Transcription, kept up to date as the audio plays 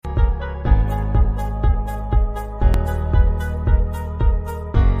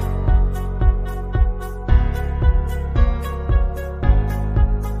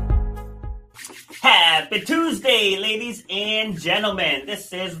Tuesday, ladies and gentlemen.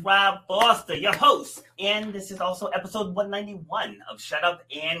 This is Rob Foster, your host, and this is also episode 191 of Shut Up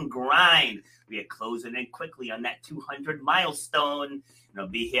and Grind. We are closing in quickly on that 200 milestone, and it'll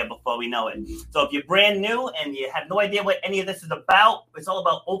be here before we know it. So if you're brand new and you have no idea what any of this is about, it's all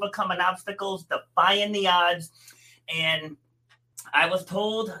about overcoming obstacles, defying the odds, and I was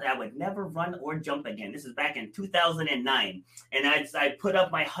told that I would never run or jump again. This is back in 2009. And I put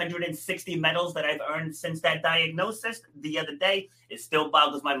up my 160 medals that I've earned since that diagnosis the other day. It still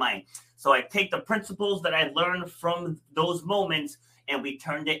boggles my mind. So I take the principles that I learned from those moments and we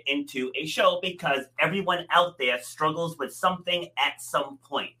turned it into a show because everyone out there struggles with something at some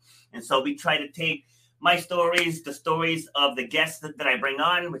point. And so we try to take my stories, the stories of the guests that I bring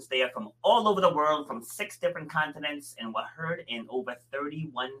on, which they are from all over the world, from 6 different continents, and were heard in over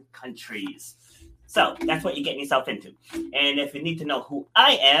 31 countries. So that's what you're getting yourself into. And if you need to know who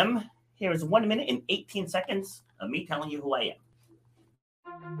I am, here is 1 minute and 18 seconds of me telling you who I am.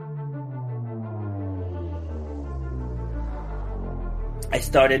 I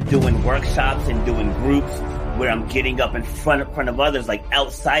started doing workshops and doing groups where I'm getting up in front of others, like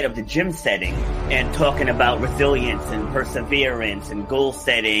outside of the gym setting, and talking about resilience and perseverance and goal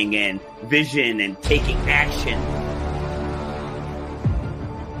setting and vision and taking action.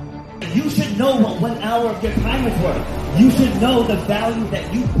 You should know what 1 hour of your time is worth. You should know the value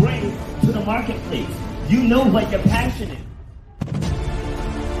that you bring to the marketplace. You know what your passion is.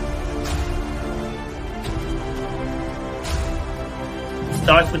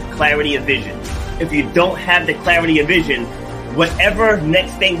 Starts with clarity of vision. If you don't have the clarity of vision, whatever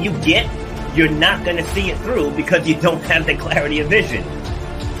next thing you get, you're not going to see it through because you don't have the clarity of vision.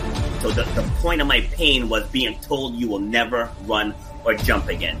 So the point of my pain was being told you will never run or jump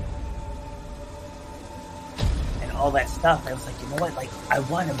again. And all that stuff, I was like, you know what? Like, I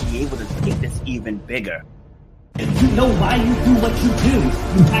want to be able to take this even bigger. If you know why you do what you do,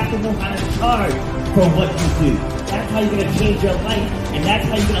 you have to know how to charge for what you do. That's how you're going to change your life, and that's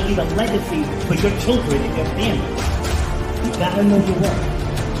how you're going to leave a legacy for your children and your family. You got to know your worth.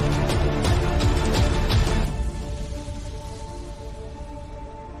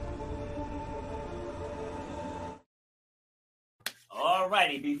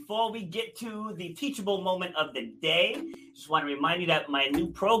 Alrighty, before we get to the teachable moment of the day, just want to remind you that my new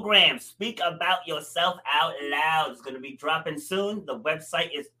program, Speak About Yourself Out Loud, is going to be dropping soon. The website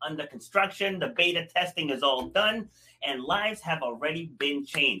is under construction. The beta testing is all done, and lives have already been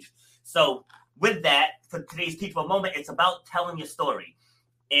changed. So with that, for today's teachable moment, it's about telling your story.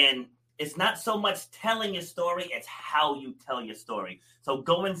 And it's not so much telling your story, it's how you tell your story. So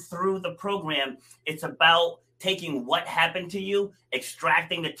going through the program, it's about taking what happened to you,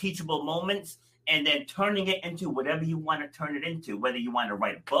 extracting the teachable moments, and then turning it into whatever you want to turn it into, whether you want to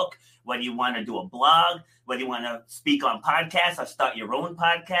write a book, whether you want to do a blog, whether you want to speak on podcasts or start your own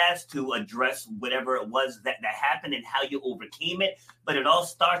podcast to address whatever it was that happened and how you overcame it. But it all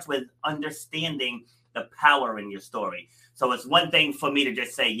starts with understanding the power in your story. So it's one thing for me to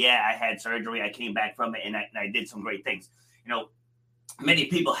just say, yeah, I had surgery, I came back from it, and I did some great things. You know, many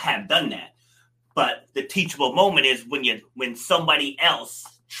people have done that. But the teachable moment is when somebody else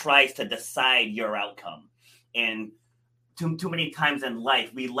tries to decide your outcome. And too many times in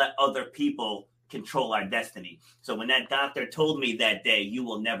life, we let other people control our destiny. So when that doctor told me that day, you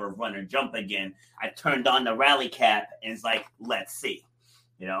will never run or jump again, I turned on the rally cap and it's like, let's see,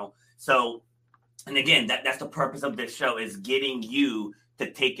 you know? So, and again, that's the purpose of this show, is getting you to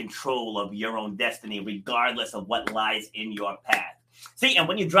take control of your own destiny, regardless of what lies in your path. See, and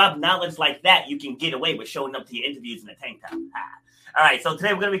when you drop knowledge like that, you can get away with showing up to your interviews in a tank top. All right, so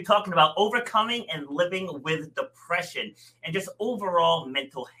today we're going to be talking about overcoming and living with depression and just overall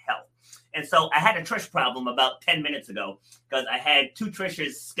mental health. And so I had a Trish problem about 10 minutes ago because I had 2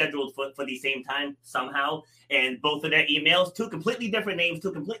 Trishes scheduled for the same time somehow, and both of their emails, 2 completely different names,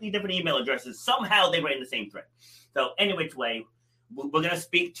 2 completely different email addresses, somehow they were in the same thread. So any which way, we're going to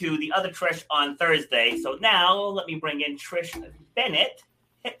speak to the other Trish on Thursday. So now let me bring in Trish Bennett.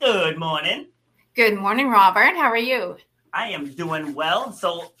 Good morning. Good morning, Robert. How are you? I am doing well.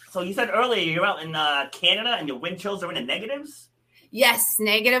 So you said earlier you're out in Canada and your wind chills are in the negatives? Yes,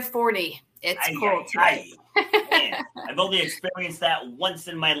 negative 40. It's cold today. Man, I've only experienced that once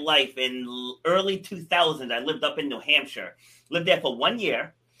in my life. In early 2000s, I lived up in New Hampshire. Lived there for 1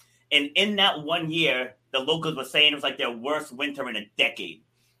 year. And in that 1 year, the locals were saying it was like their worst winter in a decade.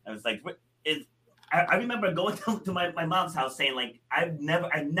 I was like, I remember going to my mom's house saying, like, I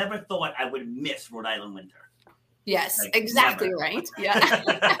never thought I would miss Rhode Island winter. Yes, like, exactly never. Right. Yeah.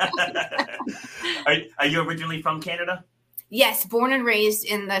 Are you originally from Canada? Yes, born and raised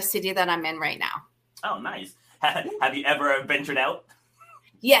in the city that I'm in right now. Oh, nice. Have you ever ventured out?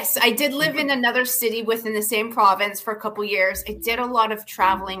 Yes, I did live in another city within the same province for a couple years. I did a lot of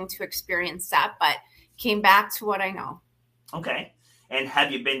traveling to experience that, but came back to what I know. Okay. And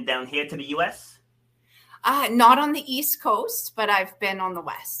have you been down here to the U.S.? Not on the East Coast, but I've been on the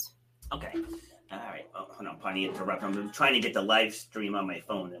West. Okay. All right. Oh, hold on, pardon the interruption. I'm trying to get the live stream on my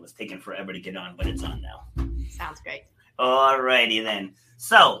phone. It was taking forever to get on, but it's on now. Sounds great. All righty then.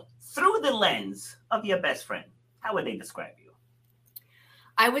 So, through the lens of your best friend, how would they describe you?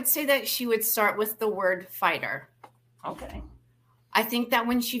 I would say that she would start with the word fighter. Okay. I think that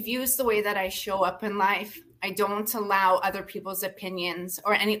when she views the way that I show up in life, I don't allow other people's opinions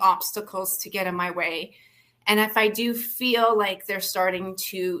or any obstacles to get in my way. And if I do feel like they're starting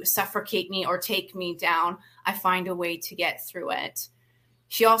to suffocate me or take me down, I find a way to get through it.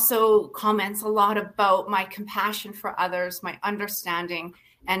 She also comments a lot about my compassion for others, my understanding,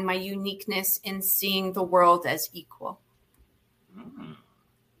 and my uniqueness in seeing the world as equal.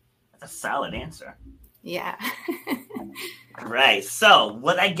 That's a solid answer. Yeah. Right. So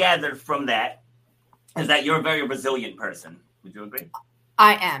what I gathered from that is that you're a very resilient person. Would you agree?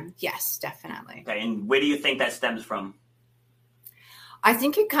 I am. Yes, definitely. Okay. And where do you think that stems from? I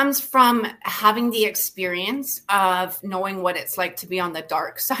think it comes from having the experience of knowing what it's like to be on the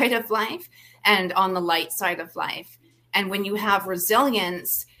dark side of life and on the light side of life. And when you have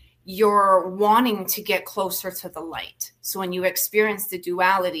resilience, you're wanting to get closer to the light. So when you experience the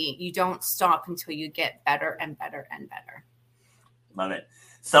duality, you don't stop until you get better and better and better. Love it.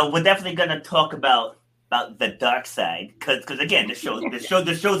 So we're definitely going to talk about the dark side because again, the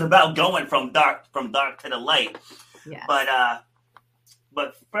show's about going from dark to the light. Yes.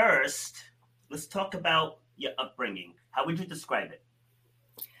 But first, let's talk about your upbringing. How would you describe it?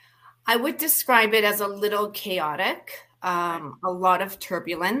 I would describe it as a little chaotic, a lot of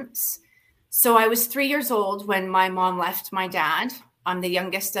turbulence. So I was 3 years old when my mom left my dad. I'm the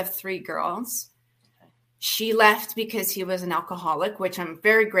youngest of three girls. She left because he was an alcoholic, which I'm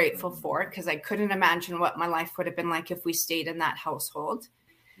very grateful for because I couldn't imagine what my life would have been like if we stayed in that household.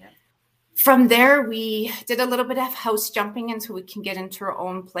 Yeah. From there, we did a little bit of house jumping until we can get into our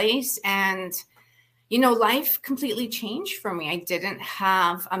own place. And life completely changed for me. I didn't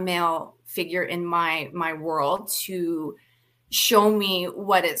have a male figure in my world to show me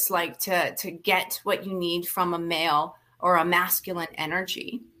what it's like to get what you need from a male or a masculine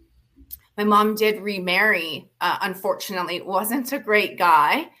energy. My mom did remarry. Unfortunately, it wasn't a great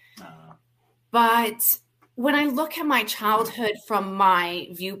guy. But when I look at my childhood from my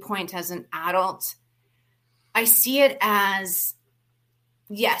viewpoint as an adult, I see it as,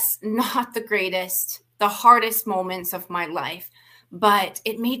 yes, not the greatest, the hardest moments of my life, but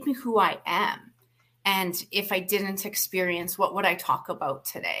it made me who I am. And if I didn't experience, what would I talk about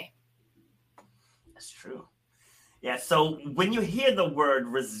today? That's true. Yeah. So when you hear the word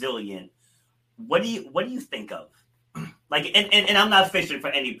resilient, what do you think of? Like, and I'm not fishing for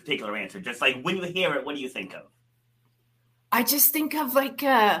any particular answer. Just like when you hear it, what do you think of? I just think of like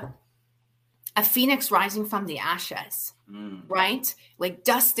a phoenix rising from the ashes, right? Like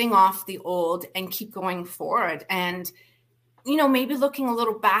dusting off the old and keep going forward. And, maybe looking a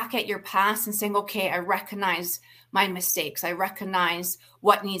little back at your past and saying, okay, I recognize my mistakes. I recognize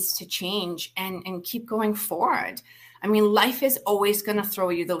what needs to change and keep going forward. I mean, life is always going to throw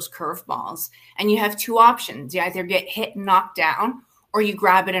you those curveballs, and you have two options. You either get hit and knocked down, or you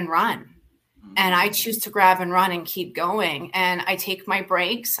grab it and run. And I choose to grab and run and keep going. And I take my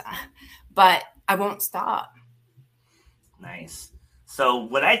breaks, but I won't stop. Nice. So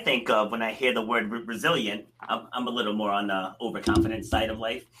what I think of when I hear the word resilient, I'm a little more on the overconfident side of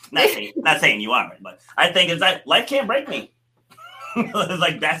life. Not saying you aren't, but I think it's like life can't break me. It's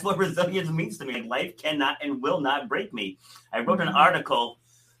like that's what resilience means to me. Like life cannot and will not break me. I wrote an article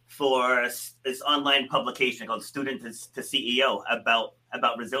for this online publication called Student to CEO about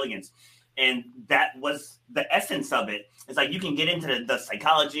resilience, and that was the essence of it. It's like you can get into the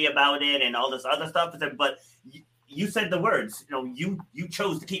psychology about it and all this other stuff, but you said the words. You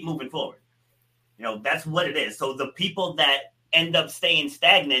chose to keep moving forward. That's what it is. So the people that end up staying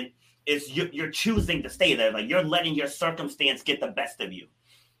stagnant is you're choosing to stay there. Like you're letting your circumstance get the best of you.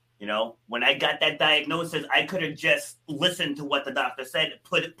 When I got that diagnosis, I could have just listened to what the doctor said,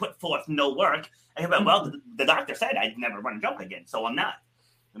 put forth no work. I thought, well, the doctor said I'd never run and jump again, so I'm not.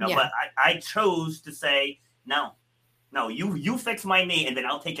 But I chose to say, no, you fix my knee and then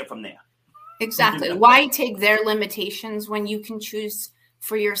I'll take it from there. Exactly. Why take their limitations when you can choose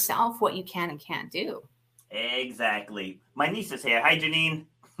for yourself what you can and can't do? Exactly. My niece is here. Hi, Janine.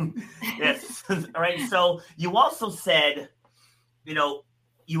 Yes. All right. So you also said,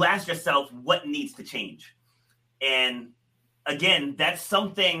 you asked yourself what needs to change. And again, that's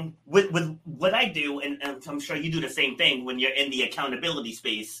something with what I do, and I'm sure you do the same thing when you're in the accountability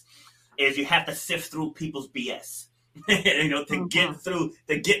space, is you have to sift through people's BS,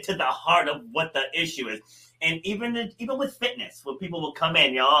 to get to the heart of what the issue is. And even with fitness, when people will come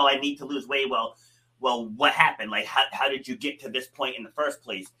in, oh, I need to lose weight. Well, what happened? Like, how did you get to this point in the first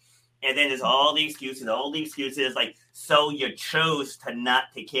place? And then there's all the excuses, like, so you chose to not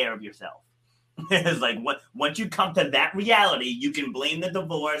take care of yourself. It's like, once you come to that reality, you can blame the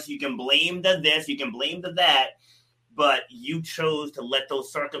divorce, you can blame the this, you can blame the that, but you chose to let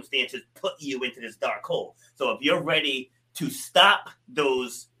those circumstances put you into this dark hole. So if you're ready to stop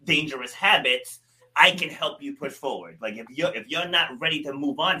those dangerous habits, I can help you push forward. Like, if you're not ready to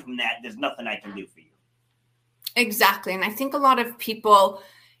move on from that, there's nothing I can do for you. Exactly. And I think a lot of people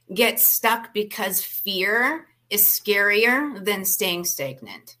get stuck because fear is scarier than staying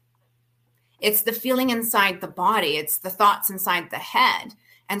stagnant. It's the feeling inside the body. It's the thoughts inside the head.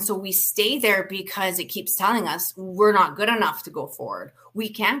 And so we stay there because it keeps telling us we're not good enough to go forward. We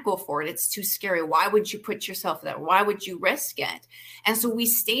can't go forward. It's too scary. Why would you put yourself there? Why would you risk it? And so we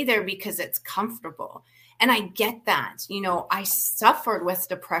stay there because it's comfortable. And I get that. I suffered with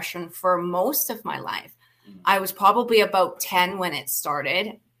depression for most of my life. I was probably about 10 when it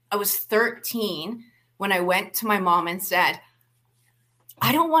started. I was 13 when I went to my mom and said,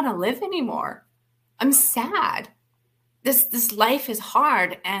 I don't want to live anymore. I'm sad. This life is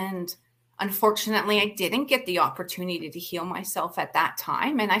hard. And unfortunately, I didn't get the opportunity to heal myself at that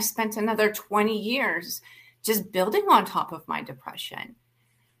time. And I spent another 20 years just building on top of my depression.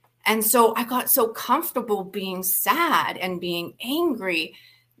 And so I got so comfortable being sad and being angry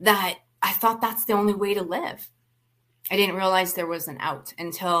that I thought that's the only way to live. I didn't realize there was an out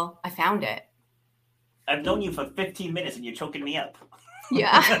until I found it. I've known you for 15 minutes and you're choking me up.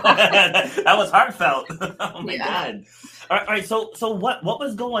 Yeah. That was heartfelt. Oh my God. All right. So what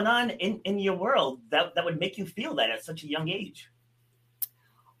was going on in your world that would make you feel that at such a young age?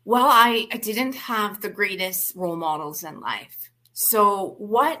 Well, I didn't have the greatest role models in life. So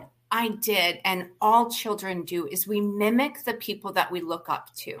what I did, and all children do, is we mimic the people that we look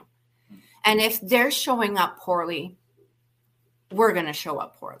up to. And if they're showing up poorly, we're going to show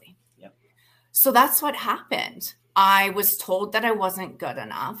up poorly. Yep. So that's what happened. I was told that I wasn't good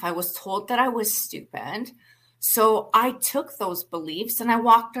enough. I was told that I was stupid. So I took those beliefs and I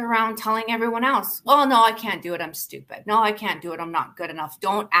walked around telling everyone else, well, no, I can't do it. I'm stupid. No, I can't do it. I'm not good enough.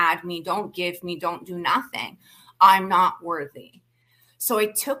 Don't add me. Don't give me. Don't do nothing. I'm not worthy. So I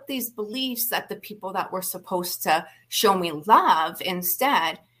took these beliefs that the people that were supposed to show me love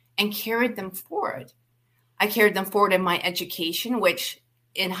instead and carried them forward. I carried them forward in my education, which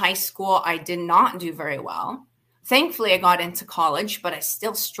in high school, I did not do very well. Thankfully, I got into college, but I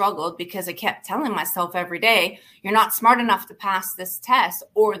still struggled because I kept telling myself every day, you're not smart enough to pass this test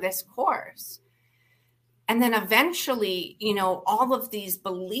or this course. And then eventually, all of these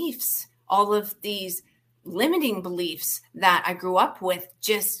beliefs, all of these limiting beliefs that I grew up with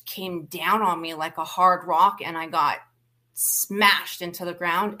just came down on me like a hard rock, and I got smashed into the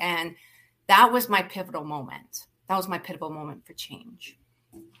ground. And that was my pivotal moment. That was my pivotal moment for change.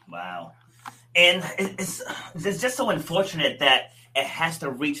 Wow. And it's just so unfortunate that it has to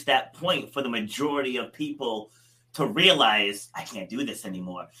reach that point for the majority of people to realize I can't do this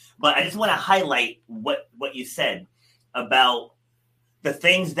anymore. But I just want to highlight what you said about the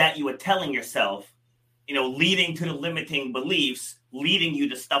things that you were telling yourself, leading to the limiting beliefs, leading you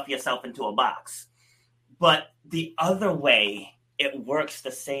to stuff yourself into a box. But the other way, it works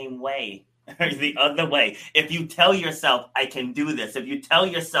the same way. The other way. If you tell yourself, I can do this, if you tell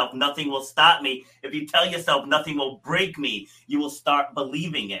yourself nothing will stop me, if you tell yourself nothing will break me, you will start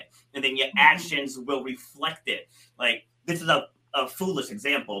believing it. And then your actions will reflect it. Like, this is a foolish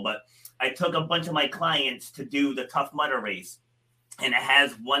example, but I took a bunch of my clients to do the Tough Mudder race. And it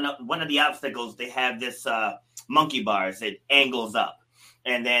has one of the obstacles, they have this monkey bars. It angles up.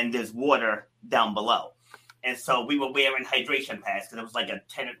 And then there's water down below. And so we were wearing hydration packs because it was like a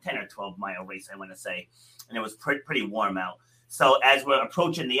 10 or 12 mile race, I want to say. And it was pretty warm out. So as we're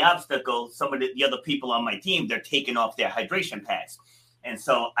approaching the obstacle, some of the other people on my team, they're taking off their hydration packs. And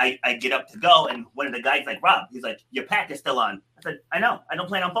so I get up to go. And one of the guys like, Rob, he's like, your pack is still on. I said, I know. I don't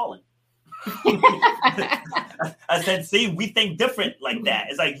plan on falling. I said, see, we think different like that.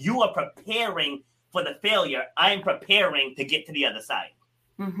 It's like you are preparing for the failure. I'm preparing to get to the other side.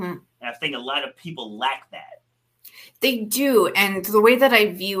 Mm-hmm. And I think a lot of people lack that. They do. And the way that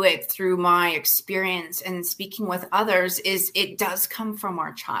I view it through my experience and speaking with others is it does come from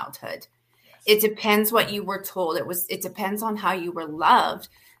our childhood. Yes. It depends what you were told. It depends on how you were loved.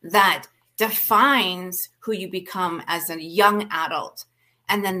 That defines who you become as a young adult.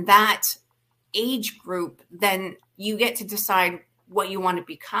 And then that age group, then you get to decide what you want to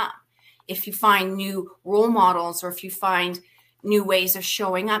become. If you find new role models or if you find new ways of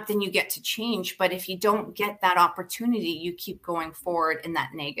showing up, then you get to change. But if you don't get that opportunity, you keep going forward in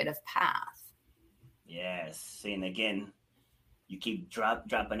that negative path. Yes. And again, you keep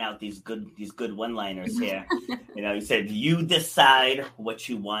dropping out these good one-liners here. You said you decide what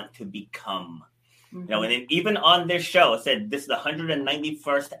you want to become. Mm-hmm. And then even on this show, it said this is the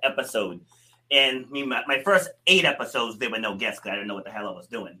 191st episode. And my first 8 episodes, there were no guests because I didn't know what the hell I was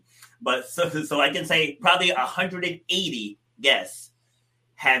doing. But so I can say probably 180 guests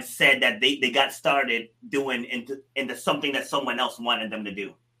have said that they got started doing into something that someone else wanted them to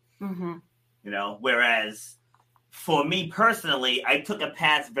do. Mm-hmm. Whereas for me personally, I took a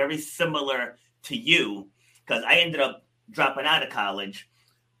path very similar to you because I ended up dropping out of college.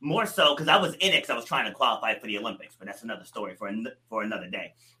 More so because I was in it because I was trying to qualify for the Olympics, but that's another story for another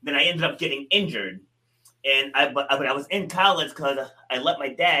day. Then I ended up getting injured, and I was in college because I let my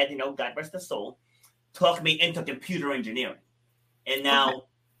dad, God rest his soul, talk me into computer engineering. And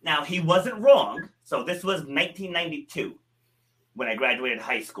now he wasn't wrong. So this was 1992 when I graduated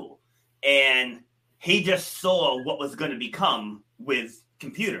high school, and he just saw what was going to become with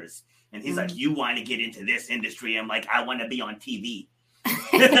computers, and he's like, "You want to get into this industry?" I'm like, "I want to be on TV."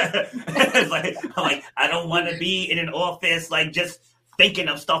 I'm like, I don't want to be in an office, like just thinking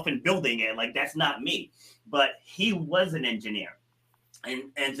of stuff and building it. Like, that's not me. But he was an engineer.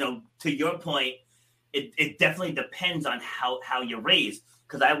 And so to your point, it definitely depends on how you're raised.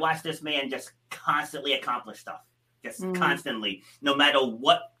 Because I watched this man just constantly accomplish stuff. Just constantly. No matter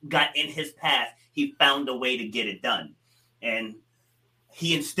what got in his path, he found a way to get it done. And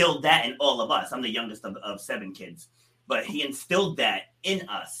he instilled that in all of us. I'm the youngest of 7 kids. But he instilled that in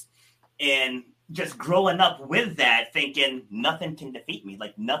us. And just growing up with that, thinking nothing can defeat me.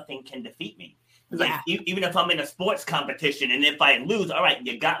 Like, nothing can defeat me. Like, even if I'm in a sports competition and if I lose, all right,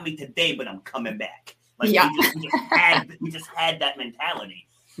 you got me today, but I'm coming back. Like, we just had that mentality.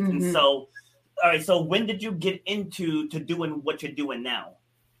 Mm-hmm. And so, all right, so when did you get into doing what you're doing now?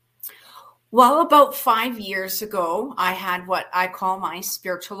 Well, about 5 years ago, I had what I call my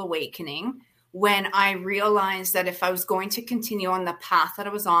spiritual awakening, when I realized that if I was going to continue on the path that I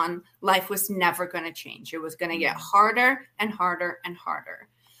was on, life was never going to change. It was going to get harder and harder and harder.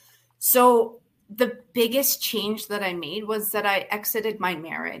 So the biggest change that I made was that I exited my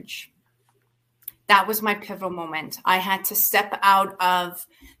marriage. That was my pivotal moment. I had to step out of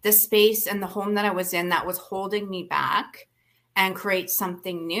the space and the home that I was in that was holding me back and create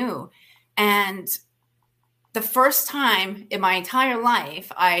something new. And the first time in my entire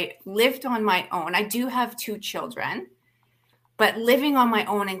life, I lived on my own. I do have 2 children, but living on my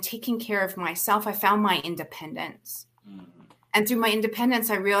own and taking care of myself, I found my independence. Mm-hmm. And through my independence,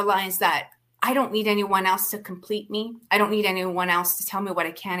 I realized that I don't need anyone else to complete me. I don't need anyone else to tell me what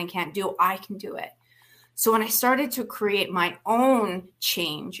I can and can't do. I can do it. So when I started to create my own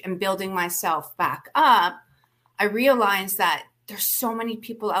change and building myself back up, I realized that there's so many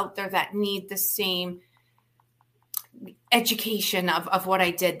people out there that need the same education of what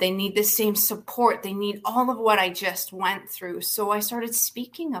I did. They need the same support. They need all of what I just went through. So I started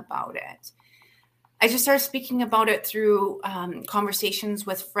speaking about it. I just started speaking about it through conversations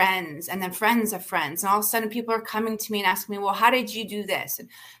with friends and then friends of friends. And all of a sudden people are coming to me and asking me, well, how did you do this? And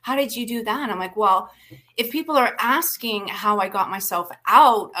how did you do that? And I'm like, well, if people are asking how I got myself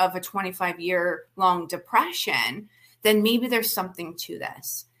out of a 25-year-long depression, then maybe there's something to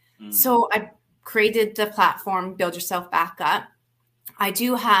this. So I created the platform, Build Yourself Back Up. I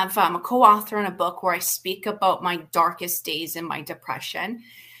do have a co-author in a book where I speak about my darkest days in my depression.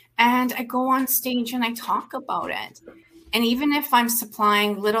 And I go on stage and I talk about it. And even if I'm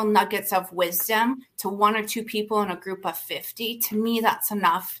supplying little nuggets of wisdom to 1 or 2 people in a group of 50, to me, that's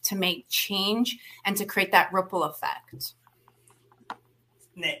enough to make change and to create that ripple effect.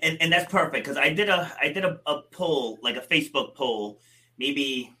 And that's perfect, because I did a poll, like a Facebook poll,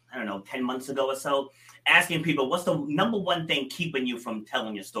 maybe, I don't know, 10 months ago or so, asking people, what's the number one thing keeping you from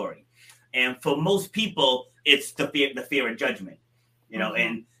telling your story? And for most people, it's the fear of judgment,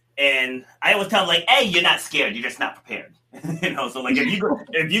 and I always tell them, like, hey, you're not scared, you're just not prepared. So like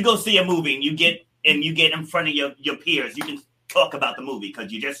if you go see a movie and you get in front of your peers, you can talk about the movie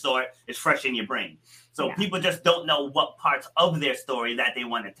because you just saw it, it's fresh in your brain. So people just don't know what parts of their story that they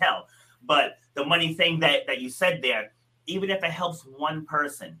want to tell. But the money thing that you said there, even if it helps one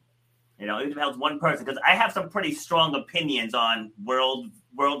person, even if it helps one person, because I have some pretty strong opinions on world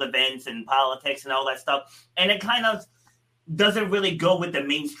events and politics and all that stuff. And it kind of doesn't really go with the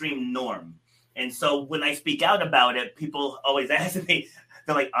mainstream norm. And so when I speak out about it, people always ask me,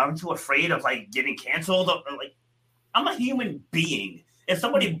 they're like, aren't you afraid of like getting canceled? I'm like, I'm a human being. If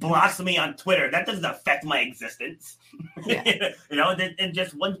somebody blocks me on Twitter, that doesn't affect my existence. Yeah. And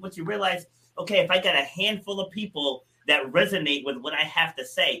just once you realize, okay, if I got a handful of people that resonate with what I have to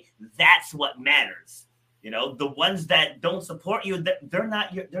say, that's what matters. The ones that don't support you, they're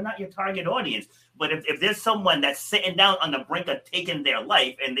not your target audience. But if there's someone that's sitting down on the brink of taking their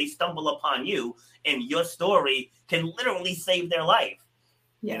life and they stumble upon you, and your story can literally save their life,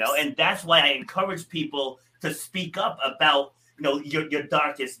 yes. And that's why I encourage people to speak up about your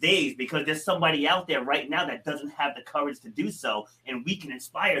darkest days, because there's somebody out there right now that doesn't have the courage to do so, and we can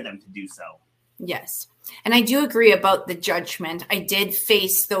inspire them to do so. Yes. And I do agree about the judgment. I did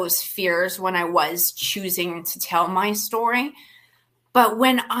face those fears when I was choosing to tell my story. But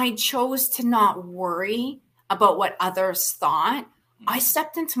when I chose to not worry about what others thought, I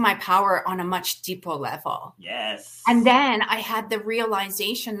stepped into my power on a much deeper level. Yes. And then I had the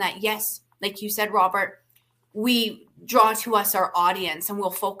realization that, yes, like you said, Robert, we draw to us our audience and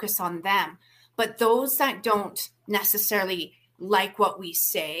we'll focus on them. But those that don't necessarily like what we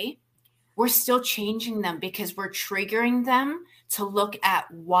say, we're still changing them because we're triggering them to look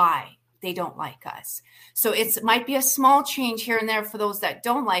at why they don't like us. So it might be a small change here and there for those that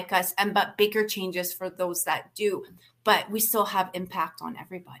don't like us, but bigger changes for those that do. But we still have impact on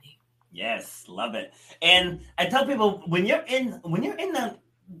everybody. Yes, love it. And I tell people, when you're in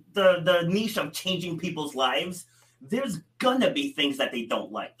the niche of changing people's lives, there's gonna be things that they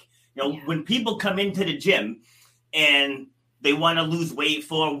don't like. When people come into the gym and they want to lose weight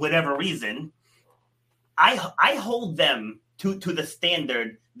for whatever reason, I hold them to the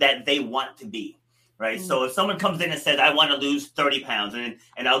standard that they want to be, right? Mm-hmm. So if someone comes in and says, I want to lose 30 pounds,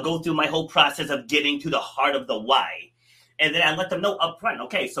 and I'll go through my whole process of getting to the heart of the why. And then I let them know up front,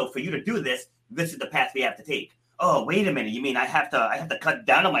 okay, so for you to do this, this is the path we have to take. Oh, wait a minute. You mean I have to cut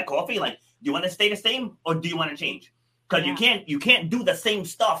down on my coffee? Like, do you want to stay the same or do you want to change? Because you can't do the same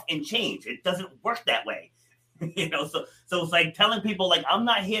stuff and change. It doesn't work that way. So it's like telling people, like, I'm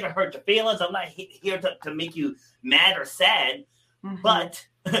not here to hurt your feelings. I'm not here to make you mad or sad, mm-hmm. but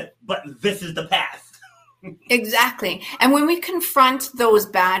this is the path. Exactly. And when we confront those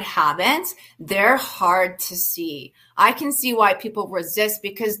bad habits, they're hard to see. I can see why people resist,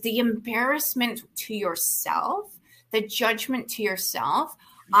 because the embarrassment to yourself, the judgment to yourself,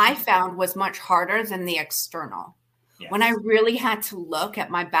 I found was much harder than the external. Yes. When I really had to look at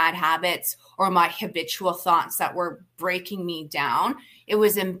my bad habits or my habitual thoughts that were breaking me down, it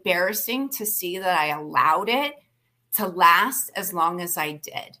was embarrassing to see that I allowed it to last as long as I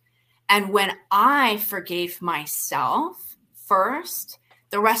did. And when I forgave myself first,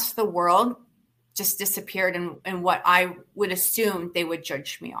 the rest of the world just disappeared in what I would assume they would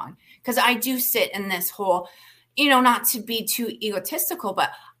judge me on. Because I do sit in this whole, not to be too egotistical,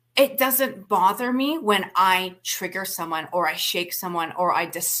 but it doesn't bother me when I trigger someone or I shake someone or I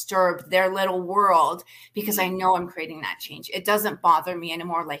disturb their little world, because I know I'm creating that change. It doesn't bother me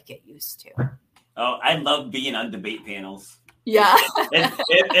anymore like it used to. Oh, I love being on debate panels. Yeah.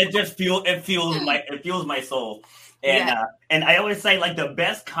 it just fuels my soul. And I always say, like, the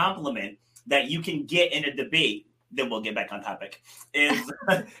best compliment that you can get in a debate, then we'll get back on topic,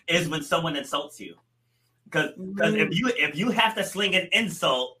 is when someone insults you. Because if you have to sling an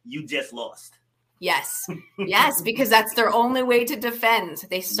insult, you just lost. Yes, because that's their only way to defend.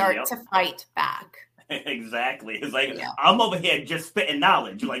 They start to fight back. Exactly. It's like, I'm over here just spitting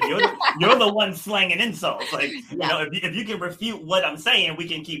knowledge. Like, you're the one slanging insults. Like, if you can refute what I'm saying, we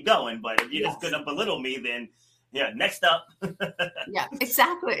can keep going. But if you're just going to belittle me, then next up. Yeah,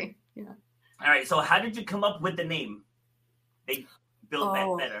 exactly. Yeah. All right. So how did you come up with the name? They Build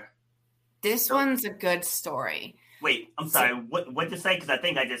Back Better. This one's a good story. Wait, I'm sorry. What'd you say? Because I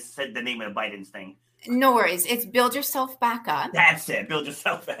think I just said the name of Biden's thing. No worries. It's Build Yourself Back Up. That's it. Build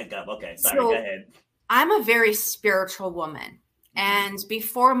Yourself Back Up. Okay. Sorry. Go ahead. I'm a very spiritual woman. And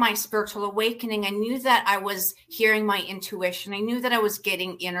before my spiritual awakening, I knew that I was hearing my intuition. I knew that I was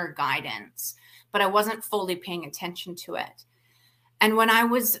getting inner guidance, but I wasn't fully paying attention to it. And when I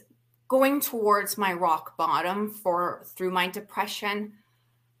was going towards my rock bottom through my depression,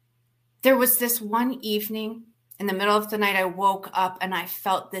 there was this one evening in the middle of the night, I woke up and I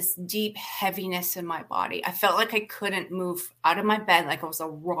felt this deep heaviness in my body. I felt like I couldn't move out of my bed, like I was a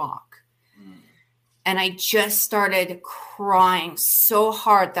rock. And I just started crying so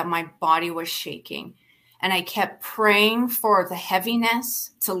hard that my body was shaking. And I kept praying for the heaviness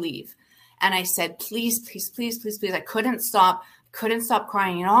to leave. And I said, please, please, please, please, please. I couldn't stop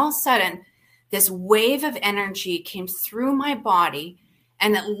crying. And all of a sudden, this wave of energy came through my body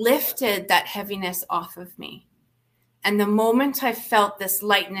and it lifted that heaviness off of me. And the moment I felt this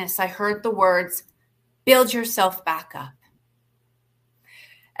lightness, I heard the words, build yourself back up.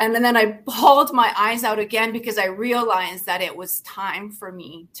 And then I bawled my eyes out again because I realized that it was time for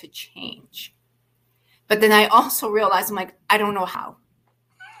me to change. But then I also realized, I'm like, I don't know how.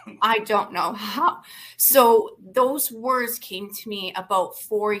 I don't know how. So those words came to me about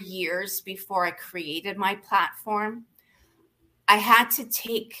 4 years before I created my platform. I had to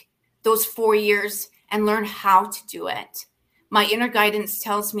take those 4 years and learn how to do it. My inner guidance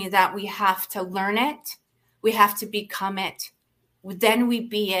tells me that we have to learn it. We have to become it. Then we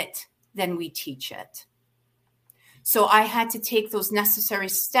be it. Then we teach it. So I had to take those necessary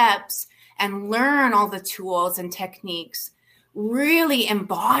steps and learn all the tools and techniques, really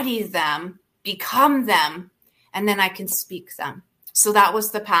embody them, become them, and then I can speak them. So that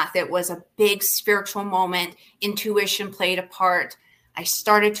was the path. It was a big spiritual moment. Intuition played a part. I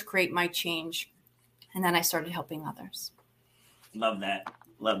started to create my change, and then I started helping others. Love that.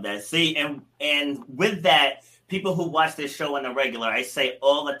 Love that. See, and with that, people who watch this show on the regular, I say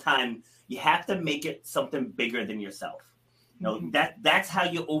all the time, you have to make it something bigger than yourself. You know, that's how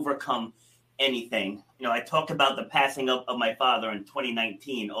you overcome anything. You know, I talk about the passing of my father in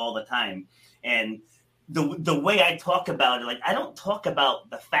 2019 all the time. And the way I talk about it, like, I don't talk about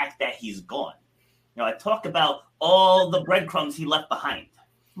the fact that he's gone. You know, I talk about all the breadcrumbs he left behind.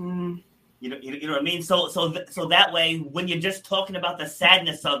 Mm-hmm. You know what I mean? So that way, when you're just talking about the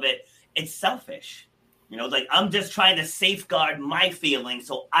sadness of it, it's selfish. You know, like, I'm just trying to safeguard my feelings,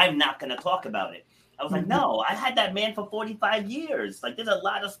 so I'm not going to talk about it. I was like, no, I had that man for 45 years. Like, there's a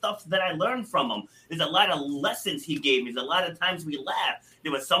lot of stuff that I learned from him. There's a lot of lessons he gave me. There's a lot of times we laughed.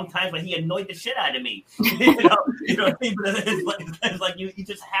 There was some times when he annoyed the shit out of me. you know what I mean? But it's like you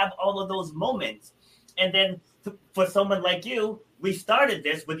just have all of those moments. And then for someone like you, we started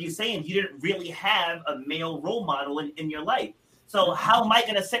this with you saying you didn't really have a male role model in your life. So how am I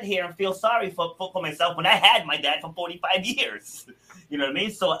going to sit here and feel sorry for myself when I had my dad for 45 years? You know what I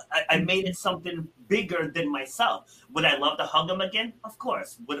mean? So I made it something bigger than myself. Would I love to hug him again? Of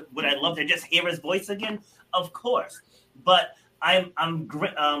course. Would I love to just hear his voice again? Of course. But I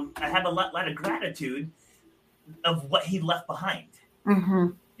have a lot of gratitude of what he left behind. Mm-hmm.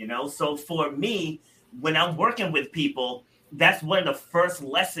 You know, so for me, when I'm working with people, that's one of the first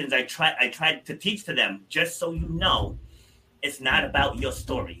lessons I tried to teach to them. Just so you know, it's not about your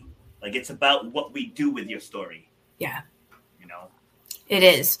story. Like, it's about what we do with your story. Yeah. You know? It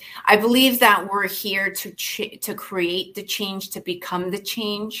is. I believe that we're here to create the change, to become the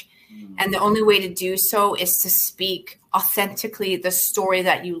change. Mm-hmm. And the only way to do so is to speak authentically the story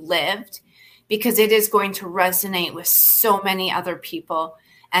that you lived, because it is going to resonate with so many other people.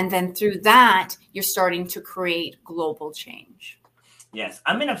 And then through that, you're starting to create global change. Yes.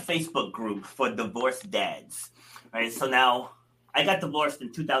 I'm in a Facebook group for divorced dads. Right. So now I got divorced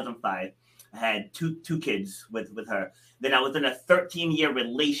in 2005. I had two kids with her. Then I was in a 13-year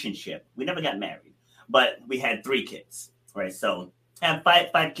relationship. We never got married, but we had 3 kids. Right. So I have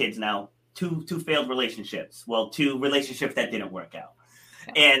five kids now, two failed relationships. Well, 2 relationships that didn't work out.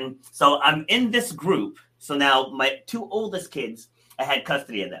 Okay. And so I'm in this group. So now my 2 oldest kids, I had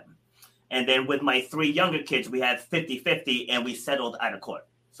custody of them. And then with my 3 younger kids, we had 50-50, and we settled out of court.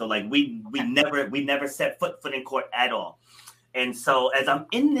 So like we never set foot in court at all. And so as I'm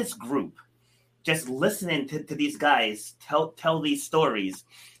in this group, just listening to these guys tell these stories,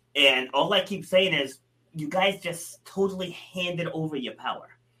 and all I keep saying is, you guys just totally handed over your power.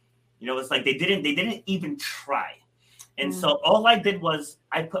 You know, it's like they didn't even try. And so all I did was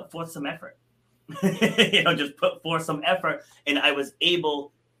I put forth some effort. Just put forth some effort, and I was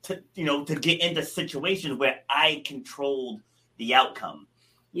able to get into situations where I controlled the outcome.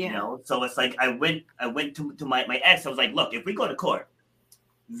 Yeah. You know, so it's like I went to my ex. I was like, look, if we go to court,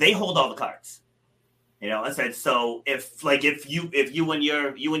 they hold all the cards. You know, I said, so if you and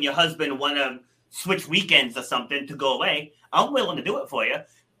your husband want to switch weekends or something to go away, I'm willing to do it for you,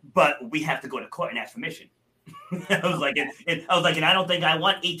 but we have to go to court and ask permission. I was like, and I don't think I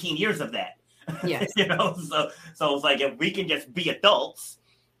want 18 years of that. Yeah. So it's like, if we can just be adults,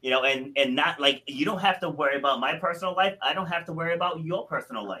 and not, like, you don't have to worry about my personal life. I don't have to worry about your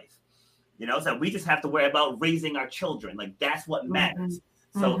personal life. So we just have to worry about raising our children. Like, that's what matters.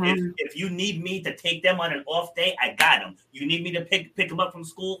 Mm-hmm. So if you need me to take them on an off day, I got them. You need me to pick them up from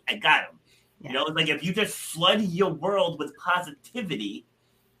school, I got them. Yeah. It's like, if you just flood your world with positivity,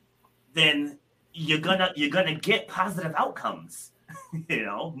 then you're gonna get positive outcomes.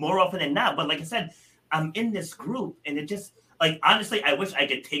 More often than not. But like I said, I'm in this group, and it just, like, honestly, I wish I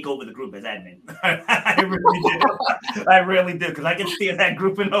could take over the group as admin. I really do. I really do, because I can steer that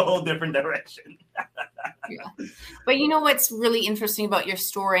group in a whole different direction. Yeah. But you know what's really interesting about your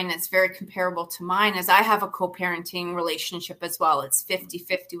story, and it's very comparable to mine, is I have a co-parenting relationship as well. It's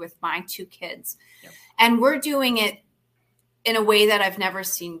 50-50 with my 2 kids. Yep. And we're doing it in a way that I've never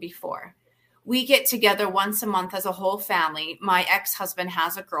seen before. We get together once a month as a whole family. My ex-husband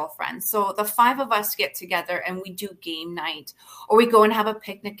has a girlfriend. So the 5 of us get together and we do game night, or we go and have a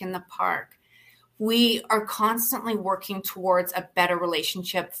picnic in the park. We are constantly working towards a better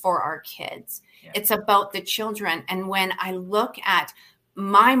relationship for our kids. Yeah. It's about the children. And when I look at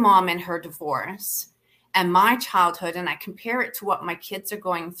my mom and her divorce and my childhood, and I compare it to what my kids are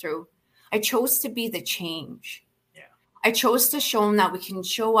going through, I chose to be the change. I chose to show them that we can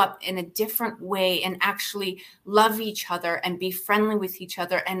show up in a different way and actually love each other and be friendly with each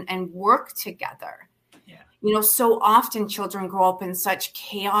other and work together. Yeah. You know, so often children grow up in such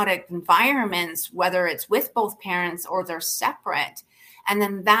chaotic environments, whether it's with both parents or they're separate. And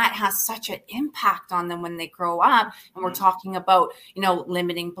then that has such an impact on them when they grow up. And we're talking about, you know,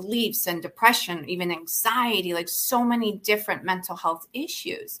 limiting beliefs and depression, even anxiety, like so many different mental health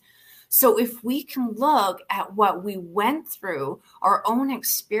issues. So if we can look at what we went through, our own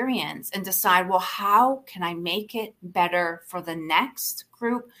experience, and decide, well, how can I make it better for the next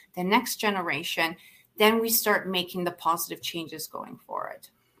group, the next generation, then we start making the positive changes going forward.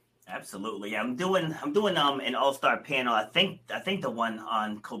 Absolutely. I'm doing an all-star panel. I think the one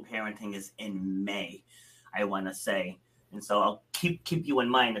on co-parenting is in May, I want to say. And so I'll keep you in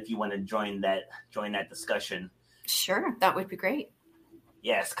mind if you want to join that discussion. Sure, that would be great.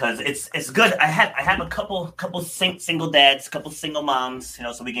 Yes, because it's good. I have a couple single dads, couple single moms, you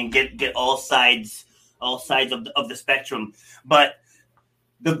know, so we can get all sides of the spectrum. But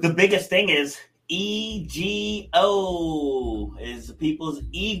the biggest thing is EGO, is people's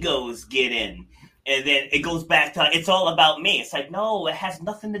egos get in. And then it goes back to, it's all about me. It's like, no, it has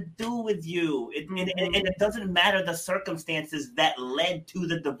nothing to do with you. And it doesn't matter the circumstances that led to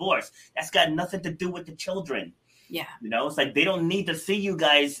the divorce. That's got nothing to do with the children. Yeah. You know, it's like they don't need to see you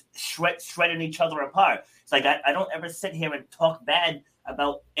guys shredding each other apart. It's like I don't ever sit here and talk bad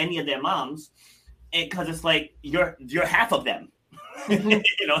about any of their moms, because it's like you're half of them. You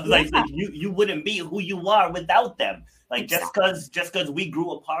know, it's like you wouldn't be who you are without them. Like exactly. just because we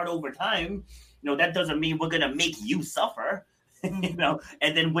grew apart over time, you know, that doesn't mean we're gonna make you suffer. You know,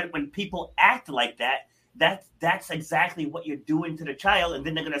 and then when people act like that, that's exactly what you're doing to the child, and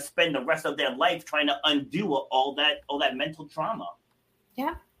then they're going to spend the rest of their life trying to undo all that mental trauma.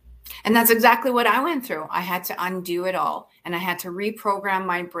 Yeah. And that's exactly what I went through. I had to undo it all, and I had to reprogram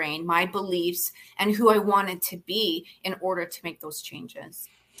my brain, my beliefs, and who I wanted to be in order to make those changes.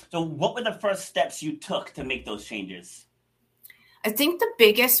 So what were the first steps you took to make those changes? I think the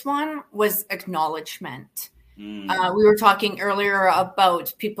biggest one was acknowledgement. We were talking earlier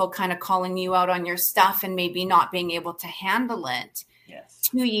about people kind of calling you out on your stuff and maybe not being able to handle it. Yes.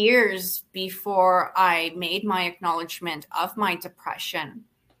 2 years before I made my acknowledgement of my depression,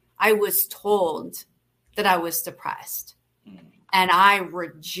 I was told that I was depressed. And I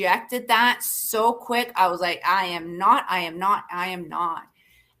rejected that so quick. I was like, I am not. And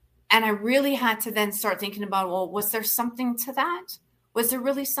I really had to then start thinking about, well, was there something to that? Was there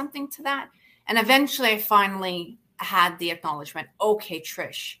really something to that? And eventually I finally had the acknowledgement. Okay,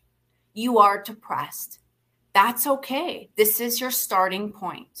 Trish, you are depressed. That's okay. This is your starting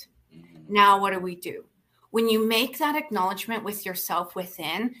point. Now, what do we do? When you make that acknowledgement with yourself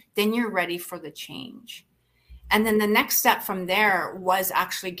within, then you're ready for the change. And then the next step from there was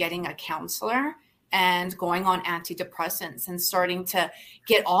actually getting a counselor and going on antidepressants and starting to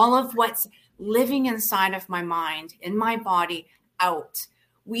get all of what's living inside of my mind, in my body, out.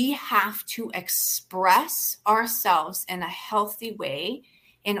 We have to express ourselves in a healthy way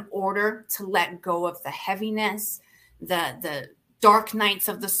in order to let go of the heaviness, the dark nights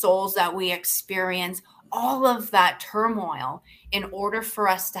of the souls that we experience, all of that turmoil, in order for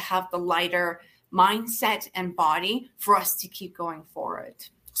us to have the lighter mindset and body for us to keep going forward.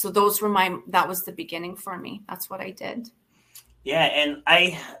 So that was the beginning for me. That's what I did. Yeah, and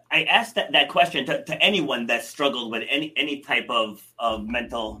I asked that question to anyone that struggled with any type of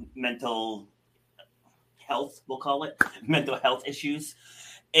mental health, we'll call it, mental health issues,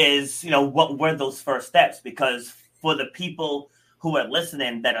 is, you know, what were those first steps? Because for the people who are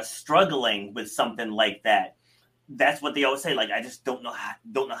listening that are struggling with something like that, that's what they always say, like, I just don't know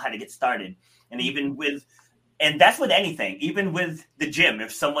how to get started. And that's with anything, even with the gym.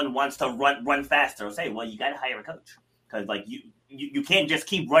 If someone wants to run faster, I'll say, well, you got to hire a coach. Because like you can't just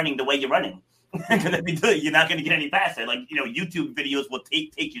keep running the way you're running. Because you're not going to get any faster. Like, YouTube videos will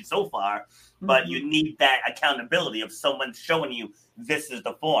take you so far, but you need that accountability of someone showing you this is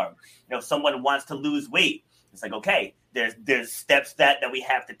the form. Someone wants to lose weight. It's like, okay, there's steps that we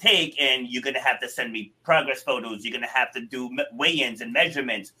have to take, and you're going to have to send me progress photos. You're going to have to do weigh-ins and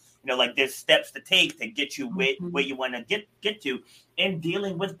measurements. Like there's steps to take to get you where you want to get to, and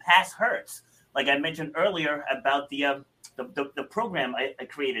dealing with past hurts. Like I mentioned earlier about the program I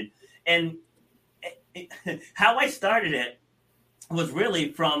created, and how I started it was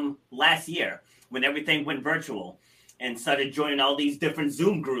really from last year when everything went virtual and started joining all these different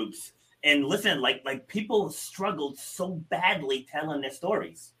Zoom groups. And listen, like people struggled so badly telling their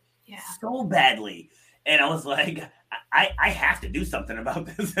stories. Yeah. So badly. And I was like, I have to do something about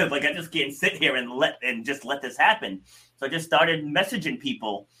this. Like, I just can't sit here and just let this happen. So I just started messaging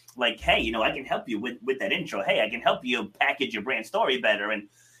people like, hey, I can help you with that intro. Hey, I can help you package your brand story better. And,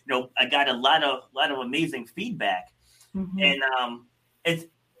 I got a lot of amazing feedback. And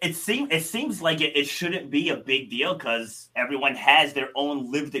it seems like it shouldn't be a big deal because everyone has their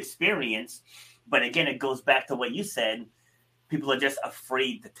own lived experience. But again, it goes back to what you said. People are just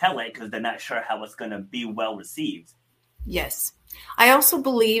afraid to tell it because they're not sure how it's going to be well received. Yes. I also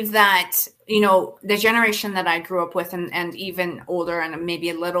believe that, the generation that I grew up with and even older and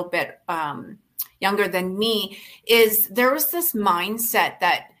maybe a little bit younger than me, there was this mindset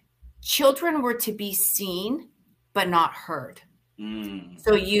that children were to be seen but not heard.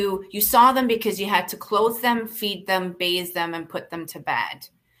 So you saw them because you had to clothe them, feed them, bathe them, and put them to bed.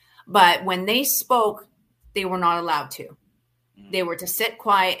 But when they spoke, they were not allowed to. They were to sit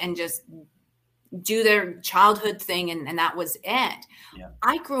quiet and just do their childhood thing, and that was it. Yeah.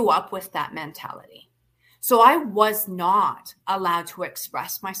 I grew up with that mentality. So I was not allowed to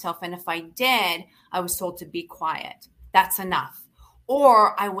express myself. And if I did, I was told to be quiet. That's enough.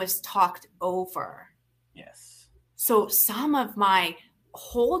 Or I was talked over. Yes. So some of my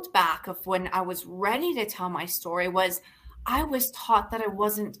holdback of when I was ready to tell my story was I was taught that I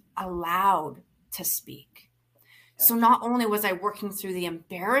wasn't allowed to speak. So not only was I working through the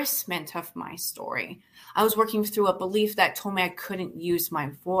embarrassment of my story, I was working through a belief that told me I couldn't use my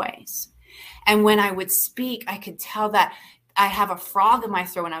voice. And when I would speak, I could tell that I have a frog in my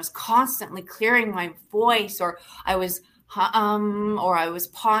throat and I was constantly clearing my voice, or I was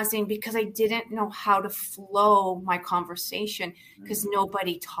pausing because I didn't know how to flow my conversation because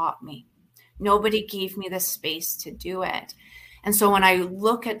nobody taught me. Nobody gave me the space to do it. And so when I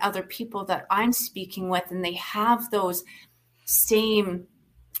look at other people that I'm speaking with and they have those same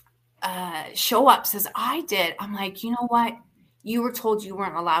show ups as I did, I'm like, you know what? You were told you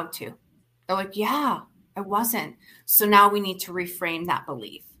weren't allowed to. They're like, yeah, I wasn't. So now we need to reframe that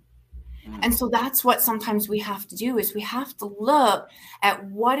belief. And so that's what sometimes we have to do is we have to look at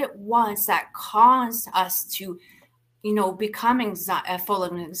what it was that caused us to, become full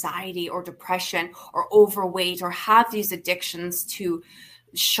of anxiety or depression or overweight or have these addictions to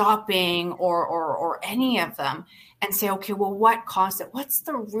shopping or any of them, and say, okay, well, what caused it? What's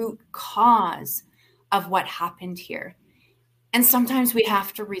the root cause of what happened here? And sometimes we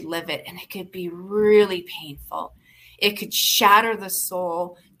have to relive it, and it could be really painful. It could shatter the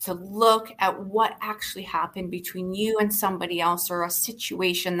soul to look at what actually happened between you and somebody else or a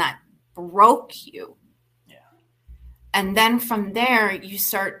situation that broke you. Yeah. And then from there, you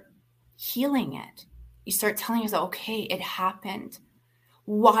start healing it. You start telling yourself, okay, it happened.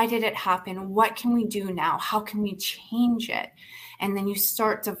 Why did it happen? What can we do now? How can we change it? And then you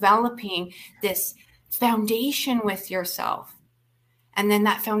start developing this foundation with yourself. And then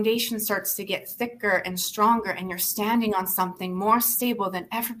that foundation starts to get thicker and stronger, and you're standing on something more stable than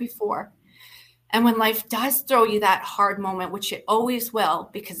ever before. And when life does throw you that hard moment, which it always will,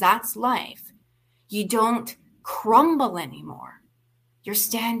 because that's life, you don't crumble anymore. You're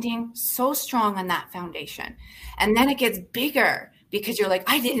standing so strong on that foundation. And then it gets bigger because you're like,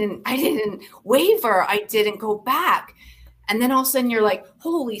 I didn't waver. I didn't go back. And then all of a sudden you're like,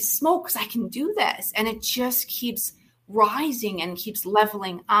 holy smokes, I can do this. And it just keeps rising and keeps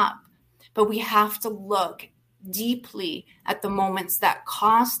leveling up. But we have to look deeply at the moments that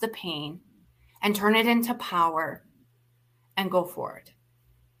cause the pain and turn it into power and go forward.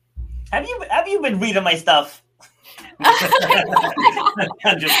 Have you been reading my stuff?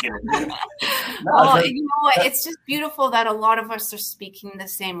 I'm just kidding. You know what? It's just beautiful that a lot of us are speaking the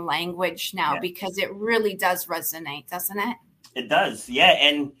same language now, because it really does resonate, doesn't it? It does, yeah.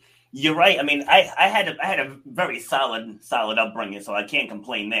 And you're right. I mean, I had a very solid upbringing, so I can't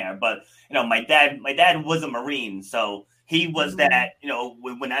complain there. But my dad was a Marine, so he was that.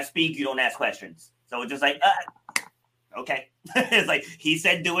 When I speak, you don't ask questions. So it's just like, okay. It's like he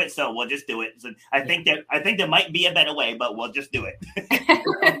said do it, so we'll just do it. So I think there might be a better way, but we'll just do it.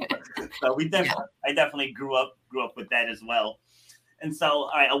 So I definitely grew up with that as well. And so,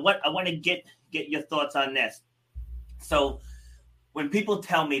 all right, I want to get your thoughts on this. So when people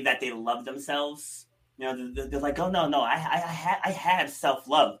tell me that they love themselves, they're like, oh no, I have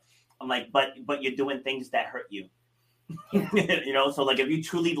self-love. I'm like, but you're doing things that hurt you. Yeah. So like if you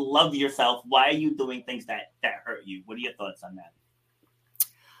truly love yourself, why are you doing things that hurt you? What are your thoughts on that?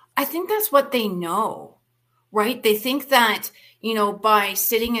 I think that's what they know, right? They think that, by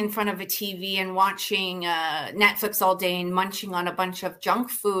sitting in front of a TV and watching Netflix all day and munching on a bunch of junk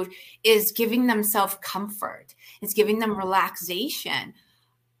food is giving them self-comfort. It's giving them relaxation,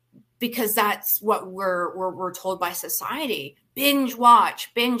 because that's what we're told by society. Binge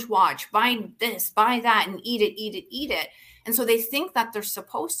watch, buy this, buy that, and eat it. And so they think that they're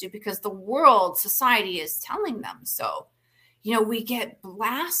supposed to, because the world, society is telling them so. We get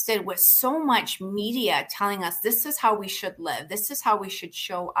blasted with so much media telling us this is how we should live. This is how we should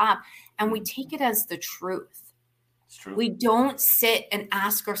show up. And we take it as the truth. It's true. We don't sit and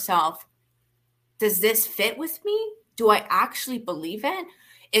ask ourselves, does this fit with me? Do I actually believe it?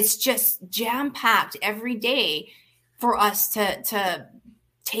 It's just jam-packed every day for us to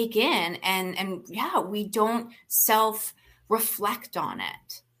take in. And we don't self-reflect on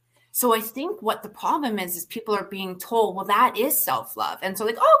it. So I think what the problem is people are being told, well, that is self-love. And so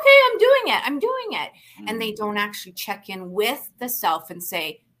like, okay, I'm doing it. Mm-hmm. And they don't actually check in with the self and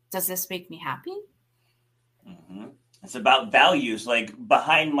say, does this make me happy? Mm-hmm. It's about values. Like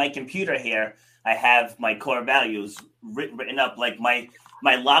behind my computer here, I have my core values written up. Like my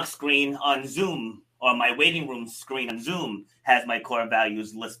lock screen on Zoom, or my waiting room screen on Zoom, has my core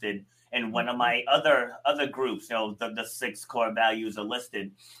values listed. And one of my other groups, the 6 core values are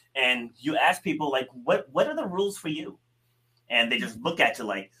listed. And you ask people, like, what are the rules for you? And they just look at you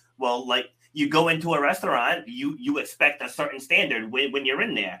like, well, like you go into a restaurant, you expect a certain standard when you're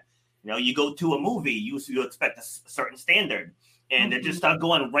in there. You go to a movie, you expect a certain standard. And they just start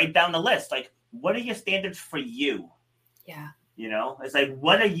going right down the list. Like, what are your standards for you? Yeah. It's like,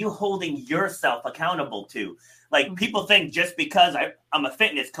 what are you holding yourself accountable to? Like, people think just because I'm a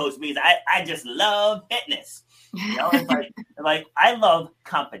fitness coach means I just love fitness. It's like I love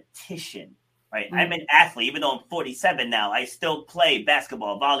competition, right? Mm-hmm. I'm an athlete, even though I'm 47 now. I still play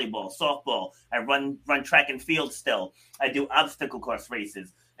basketball, volleyball, softball. I run track and field still. I do obstacle course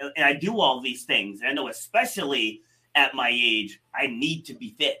races, and I do all these things. And I know, especially at my age, I need to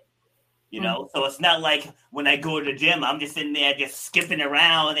be fit. So it's not like when I go to the gym, I'm just in there just skipping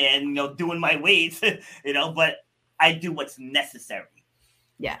around and, doing my weights, but I do what's necessary.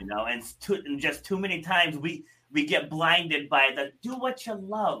 Yeah. And just too many times we get blinded by the do what you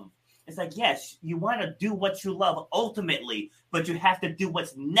love. It's like, yes, you want to do what you love ultimately, but you have to do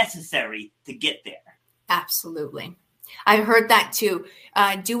what's necessary to get there. Absolutely. I've heard that too.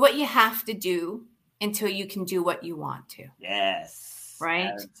 Do what you have to do until you can do what you want to. Yes.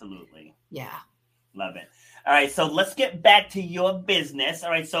 Right? Absolutely. Yeah. Love it. All right. So let's get back to your business. All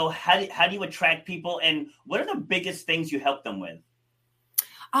right. So how do you attract people, and what are the biggest things you help them with?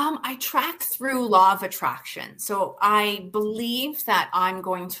 I track through law of attraction. So I believe that I'm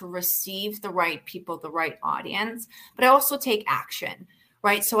going to receive the right people, the right audience, but I also take action,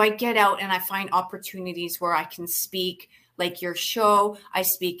 right? So I get out and I find opportunities where I can speak, like your show. I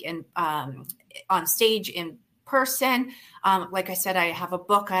speak on stage in person. Like I said, I have a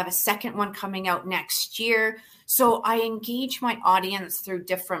book. I have a second one coming out next year. So I engage my audience through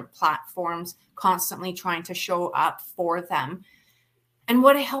different platforms, constantly trying to show up for them. And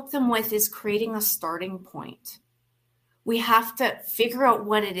what I help them with is creating a starting point. We have to figure out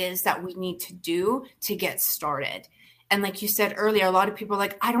what it is that we need to do to get started. And like you said earlier, a lot of people are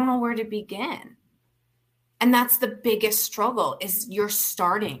like, I don't know where to begin. And that's the biggest struggle, is you're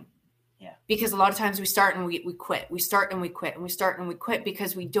starting. Yeah. Because a lot of times we start and we quit. We start and we quit, and we start and we quit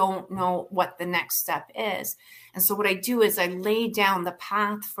because we don't know what the next step is. And so what I do is I lay down the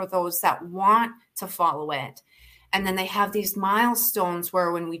path for those that want to follow it. And then they have these milestones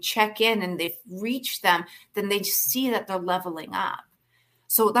where when we check in and they've reached them, then they see that they're leveling up.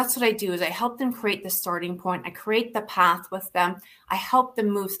 So that's what I do, is I help them create the starting point. I create the path with them. I help them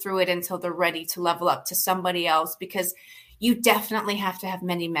move through it until they're ready to level up to somebody else, because you definitely have to have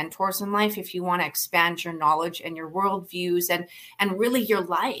many mentors in life if you want to expand your knowledge and your worldviews and really your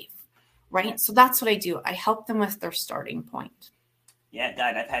life, right? So that's what I do. I help them with their starting point. Yeah,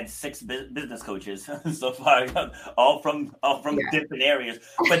 God, I've had 6 business coaches so far, all from different areas.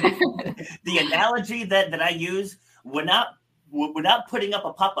 But the analogy that I use, we're not putting up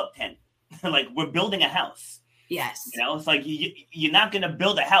a pop-up tent. Like, we're building a house. Yes. It's like you're not going to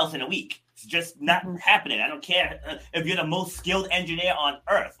build a house in a week. It's just not happening. I don't care if you're the most skilled engineer on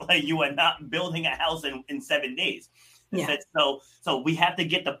earth. Like, you are not building a house in 7 days. Yeah. So we have to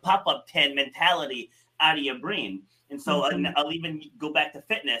get the pop-up tent mentality out of your brain. And so I'll even go back to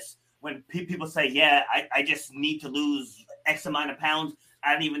fitness. When people say, yeah, I just need to lose X amount of pounds,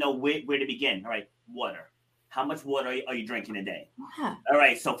 I don't even know where to begin. All right, water. How much water are you drinking a day? Yeah. All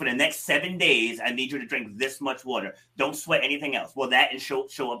right, so for the next 7 days, I need you to drink this much water. Don't sweat anything else. Well, that and show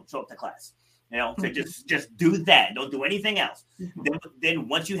up to class. So just do that. Don't do anything else. Then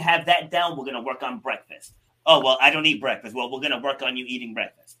once you have that down, we're going to work on breakfast. Oh, well, I don't eat breakfast. Well, we're going to work on you eating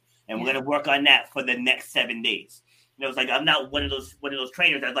breakfast. And we're going to work on that for the next 7 days. It's like, I'm not one of those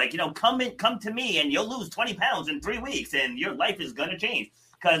trainers that's like, come to me and you'll lose 20 pounds in 3 weeks and your life is going to change,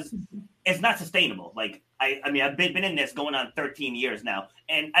 because it's not sustainable. Like, I mean, I've been in this going on 13 years now.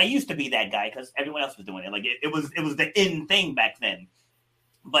 And I used to be that guy because everyone else was doing it. Like, it was the in thing back then.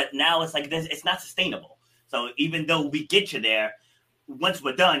 But now it's like this, it's not sustainable. So even though we get you there, once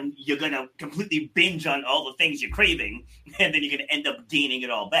we're done, you're going to completely binge on all the things you're craving. And then you're going to end up gaining it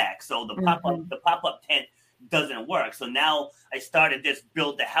all back. So the pop-up tent doesn't work. So now I started this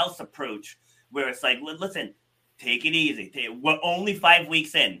build the house approach, where it's like, listen, take it easy. We're only 5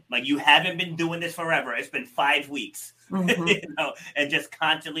 weeks in. Like, you haven't been doing this forever. It's been 5 weeks, and just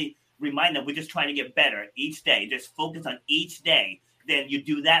constantly remind them we're just trying to get better each day. Just focus on each day. Then you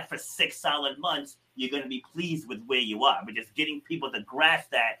do that for 6 solid months. You're going to be pleased with where you are. But just getting people to grasp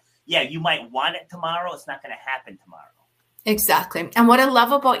that, yeah, you might want it tomorrow. It's not going to happen tomorrow. Exactly. And what I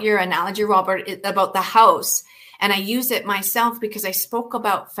love about your analogy, Robert, is about the house, and I use it myself because I spoke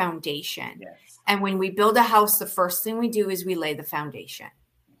about foundation. Yes. And when we build a house, the first thing we do is we lay the foundation.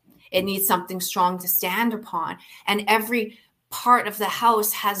 It needs something strong to stand upon. And every part of the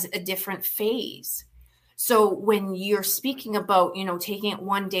house has a different phase. So when you're speaking about, taking it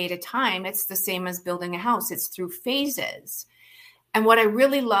one day at a time, it's the same as building a house. It's through phases. And what I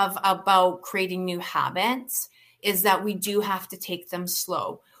really love about creating new habits is that we do have to take them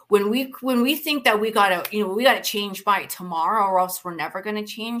slow. When we think that we gotta change by tomorrow, or else we're never going to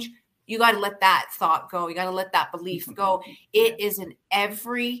change, you got to let that thought go. You got to let that belief go. It is an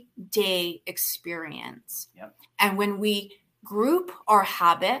everyday experience. Yep. And when we group our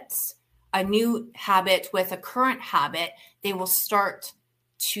habits, a new habit with a current habit, they will start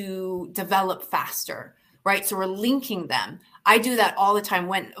to develop faster, right? So we're linking them. I do that all the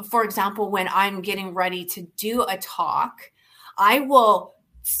time. For example, when I'm getting ready to do a talk, I will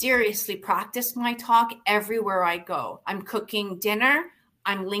seriously practice my talk everywhere I go. I'm cooking dinner,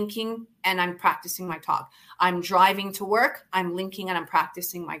 I'm linking and I'm practicing my talk. I'm driving to work, I'm linking and I'm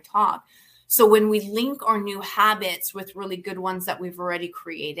practicing my talk. So when we link our new habits with really good ones that we've already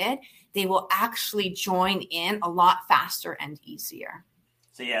created, they will actually join in a lot faster and easier.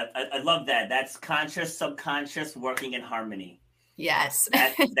 So yeah, I love that. That's conscious, subconscious working in harmony. Yes.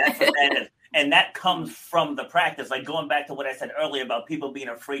 That's what that is. And that comes from the practice. Like, going back to what I said earlier about people being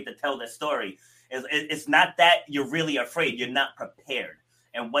afraid to tell their story. It's not that you're really afraid. You're not prepared.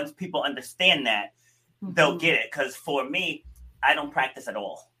 And once people understand that, they'll get it. Because for me, I don't practice at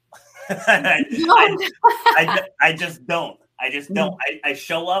all. I just don't. I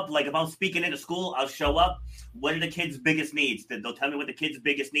show up. Like, if I'm speaking in a school, I'll show up. What are the kids' biggest needs? They'll tell me what the kids'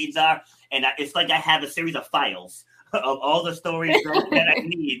 biggest needs are. And it's like I have a series of files of all the stories that I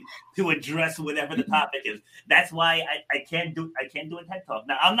need to address whatever the topic is. That's why I can't do a TED Talk.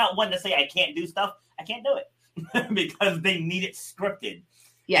 Now, I'm not one to say I can't do stuff. I can't do it because they need it scripted.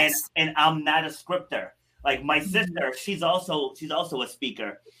 Yes. And I'm not a scripter. Like, my sister, she's also a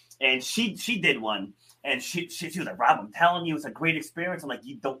speaker, and she did one. And she was like, Rob, I'm telling you, it's a great experience. I'm like,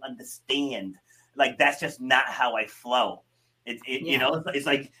 you don't understand. Like, that's just not how I flow. It's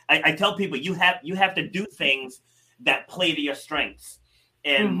like I tell people, you have to do things that play to your strengths.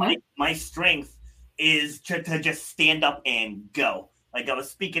 And my strength is to just stand up and go. Like, I was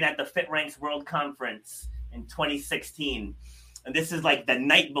speaking at the FitRanks World Conference in 2016. And this is like the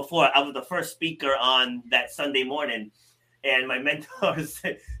night before. I was the first speaker on that Sunday morning. And my mentor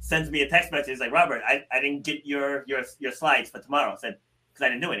sends me a text message. He's like, Robert, I didn't get your slides for tomorrow. I said, because I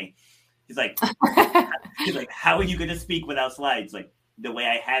didn't do any. He's like, how are you going to speak without slides? Like, the way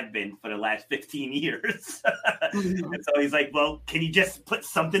I have been for the last 15 years. And so he's like, well, can you just put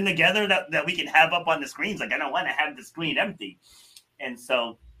something together that we can have up on the screens? Like, I don't want to have the screen empty. And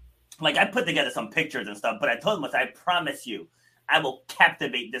so, like, I put together some pictures and stuff, but I told him, I promise you, I will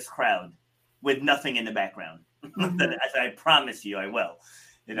captivate this crowd with nothing in the background. I said, I promise you I will.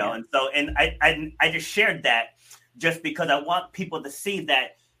 And so, and I just shared that just because I want people to see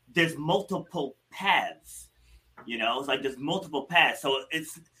that there's multiple paths. It's like there's multiple paths. So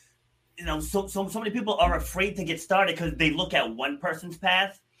it's, so many people are afraid to get started because they look at one person's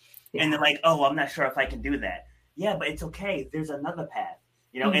path and they're like, oh, I'm not sure if I can do that. Yeah, but it's okay. There's another path,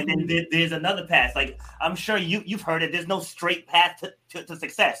 and then there's another path. Like, I'm sure you've heard it. There's no straight path to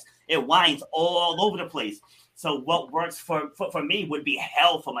success. It winds all over the place. So what works for me would be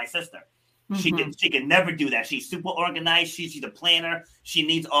hell for my sister. She can never do that. She's super organized. She's a planner. She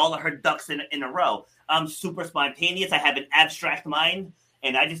needs all of her ducks in a row. I'm super spontaneous. I have an abstract mind,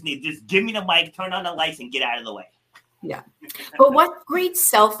 and I just give me the mic, turn on the lights, and get out of the way. Yeah. But what great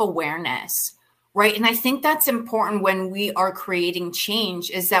self-awareness, right? And I think that's important when we are creating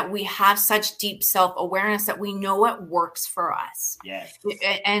change, is that we have such deep self-awareness that we know what works for us. Yes.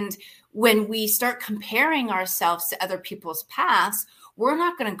 And when we start comparing ourselves to other people's paths, we're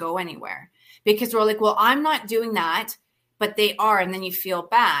not going to go anywhere, because we're like, well, I'm not doing that, but they are. And then you feel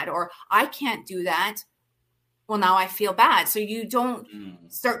bad, or I can't do that. Well, now I feel bad. So you don't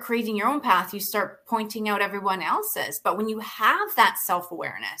start creating your own path. You start pointing out everyone else's. But when you have that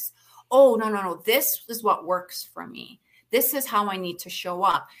self-awareness, oh, no, this is what works for me. This is how I need to show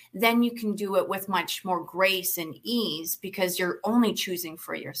up. Then you can do it with much more grace and ease, because you're only choosing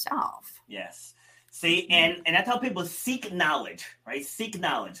for yourself. Yes. See, and I tell people, seek knowledge, right? Seek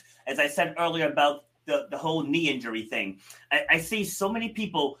knowledge. As I said earlier about the whole knee injury thing, I see so many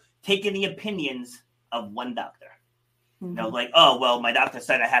people taking the opinions of one doctor. Like, oh, well, my doctor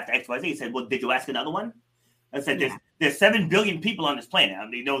said I have to XYZ. He said, well, did you ask another one? I said, there's 7 billion people on this planet. I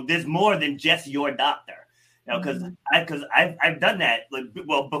mean, there's more than just your doctor. Because I've done that.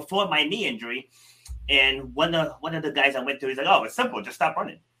 Well, before my knee injury, and one of the guys I went to, he's like, oh, it's simple, just stop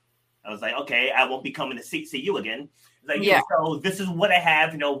running. I was like, okay, I won't be coming to see you again. He's like, yeah. So this is what I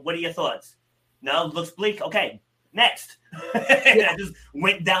have. What are your thoughts? No, looks bleak. Okay, next. And I just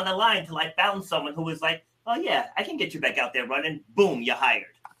went down the line till I found someone who was like, oh yeah, I can get you back out there running. Boom, you're hired.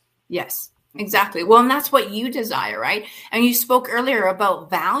 Yes, exactly. Well, and that's what you desire, right? And you spoke earlier about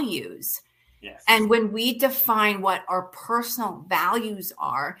values. Yes. And when we define what our personal values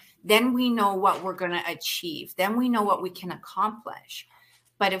are, then we know what we're going to achieve. Then we know what we can accomplish.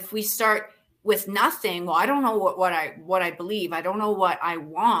 But if we start with nothing, well, I don't know what I believe, I don't know what I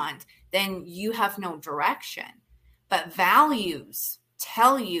want, then you have no direction. But values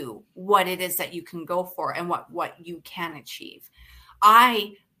tell you what it is that you can go for and what you can achieve.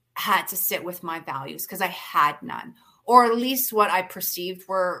 I had to sit with my values because I had none, or at least what I perceived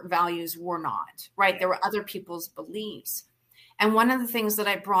were values were not, right? There were other people's beliefs. And one of the things that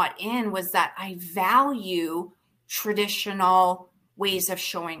I brought in was that I value traditional ways of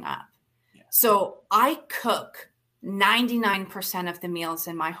showing up. Yeah. So I cook 99% of the meals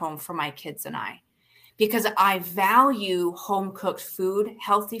in my home for my kids and I, because I value home cooked food,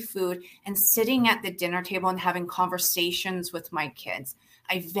 healthy food, and sitting at the dinner table and having conversations with my kids.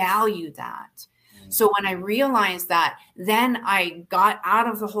 I value that. So when I realized that, then I got out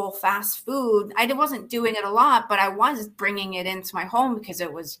of the whole fast food. I wasn't doing it a lot, but I was bringing it into my home because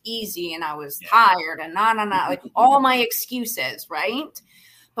it was easy and I was tired and like all my excuses, right?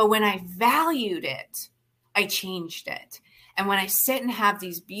 But when I valued it, I changed it. And when I sit and have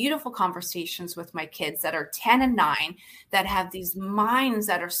these beautiful conversations with my kids that are 10 and 9, that have these minds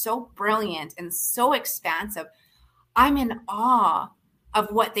that are so brilliant and so expansive, I'm in awe of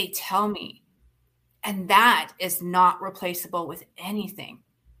what they tell me. And that is not replaceable with anything.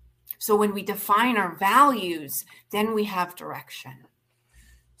 So when we define our values, then we have direction.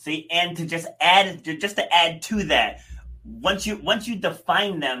 See, and to add to that, once you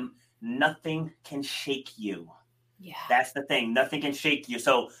define them, nothing can shake you. Yeah. That's the thing. Nothing can shake you.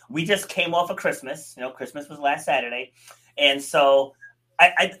 So we just came off of Christmas. Christmas was last Saturday. And so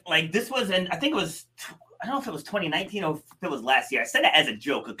I like, this was I think it was, I don't know if it was 2019 or if it was last year. I said it as a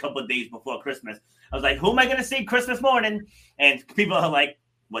joke a couple of days before Christmas. I was like, who am I going to see Christmas morning? And people are like,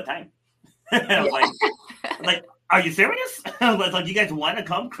 what time? I was like, are you serious? I was like, you guys want to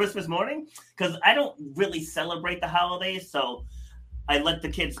come Christmas morning? Because I don't really celebrate the holidays. So I let the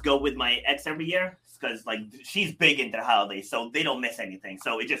kids go with my ex every year because like she's big into the holidays. So they don't miss anything.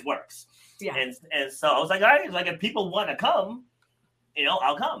 So it just works. Yeah. And so I was like, all right, like if people want to come,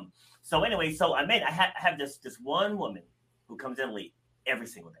 I'll come. So anyway, I have this one woman who comes in late every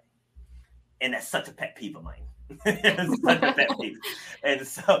single day. And that's such a pet peeve of mine. Such a pet peeve. And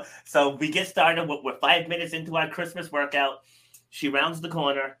so we get started. We're 5 minutes into our Christmas workout. She rounds the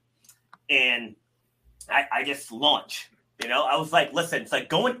corner, and I just launch. I was like, listen, it's like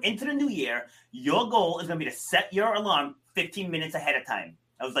going into the new year, your goal is going to be to set your alarm 15 minutes ahead of time.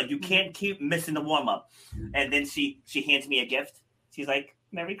 I was like, you can't keep missing the warm-up. And then she hands me a gift. She's like,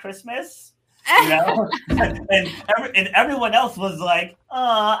 Merry Christmas. you know? and everyone else was like,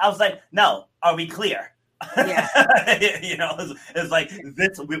 I was like, no, are we clear? Yeah. You know, it's like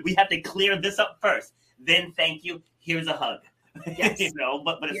this, we have to clear this up first. Then thank you. Here's a hug. Yes. You know,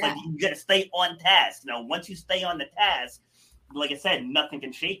 but it's like you gotta stay on task. You know, once you stay on the task, like I said, nothing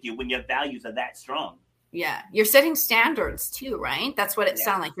can shake you when your values are that strong. Yeah. You're setting standards too, right? That's what it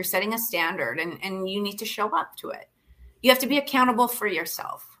sounds like. You're setting a standard and you need to show up to it. You have to be accountable for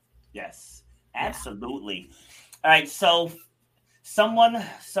yourself. Yes, absolutely. All right. So someone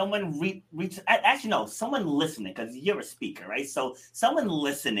actually, no, someone listening, because you're a speaker, right? So someone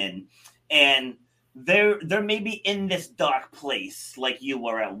listening and they're maybe in this dark place like you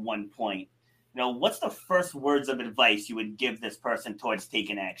were at one point. You know, what's the first words of advice you would give this person towards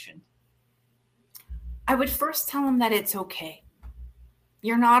taking action? I would first tell them that it's okay.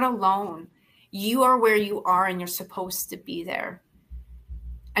 You're not alone. You are where you are and you're supposed to be there.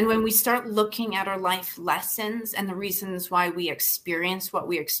 And when we start looking at our life lessons and the reasons why we experience what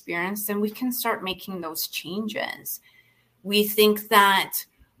we experience, then we can start making those changes. We think that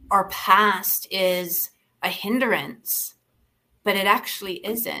our past is a hindrance, but it actually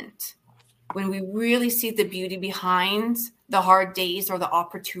isn't. When we really see the beauty behind the hard days or the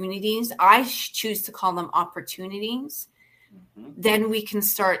opportunities, I choose to call them opportunities, then we can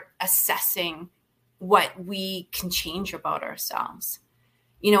start assessing what we can change about ourselves.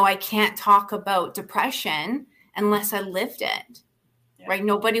 You know, I can't talk about depression unless I lived it, right?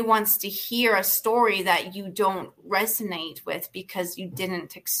 Nobody wants to hear a story that you don't resonate with because you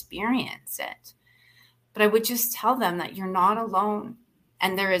didn't experience it. But I would just tell them that you're not alone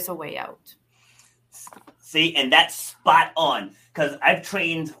and there is a way out. See, and that's spot on, because I've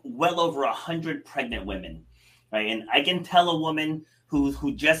trained well over 100 pregnant women, right? And I can tell a woman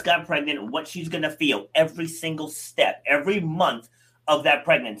who just got pregnant what she's going to feel every single step, every month of that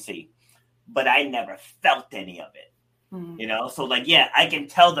pregnancy. But I never felt any of it, you know? So like, yeah, I can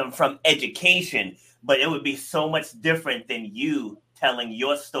tell them from education, but it would be so much different than you telling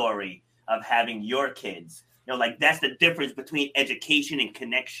your story of having your kids. You know, like that's the difference between education and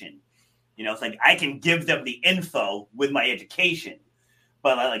connection. You know, it's like I can give them the info with my education,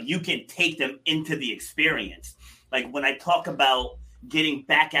 but like you can take them into the experience. Like when I talk about getting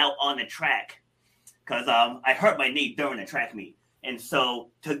back out on the track, because I hurt my knee during the track meet. And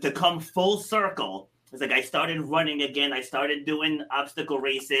so to come full circle, it's like I started running again. I started doing obstacle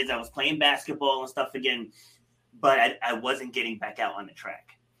races. I was playing basketball and stuff again, but I wasn't getting back out on the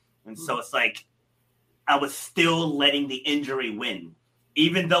track. And so it's like I was still letting the injury win.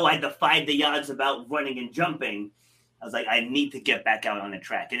 Even though I defied the odds about running and jumping, I was like, I need to get back out on the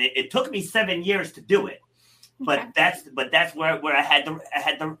track. And it took me 7 years to do it. But that's where I had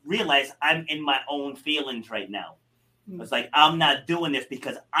to realize I'm in my own feelings right now. It's like, I'm not doing this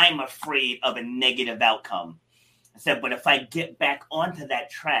because I'm afraid of a negative outcome. I said, but if I get back onto that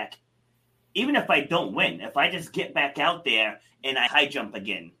track, even if I don't win, if I just get back out there and I high jump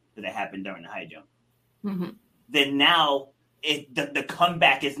again, because it happened during the high jump, then now the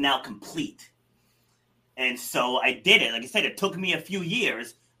comeback is now complete. And so I did it. Like I said, it took me a few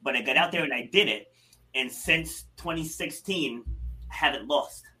years, but I got out there and I did it. And since 2016, I haven't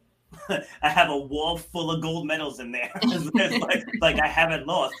lost. I have a wall full of gold medals in there. It's like I haven't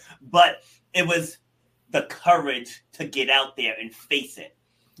lost. But it was the courage to get out there and face it.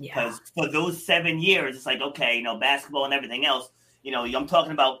 Because for those 7 years, it's like, okay, you know, basketball and everything else, you know, I'm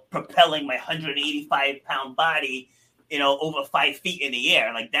talking about propelling my 185-pound body, you know, over 5 feet in the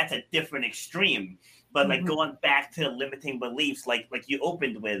air. Like that's a different extreme. But like going back to limiting beliefs, like you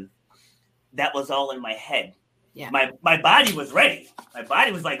opened with, that was all in my head. Yeah. My body was ready. My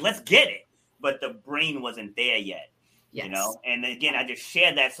body was like, let's get it. But the brain wasn't there yet. Yes. You know? And again, I just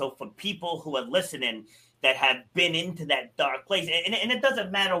shared that. So for people who are listening that have been into that dark place, and it doesn't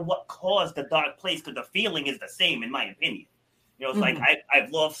matter what caused the dark place, because the feeling is the same, in my opinion. You know, it's like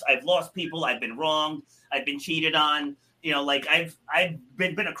I've lost people, I've been wronged, I've been cheated on. You know, like I've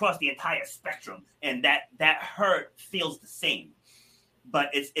been across the entire spectrum, and that hurt feels the same. But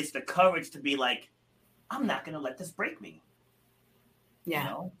it's the courage to be like, I'm not gonna let this break me. Yeah, you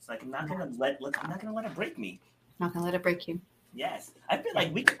know, it's like I'm not gonna let it break me. Not gonna let it break you. Yes, I feel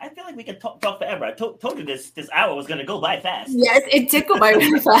like we could talk forever. I told you this hour was gonna go by fast. Yes, it did go by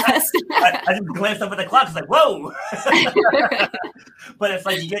really fast. I just glanced up at the clock. It's like, whoa! But it's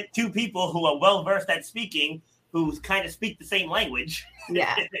like you get two people who are well versed at speaking, who kind of speak the same language.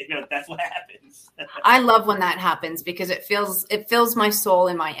 Yeah, you know, that's what happens. I love when that happens because it fills my soul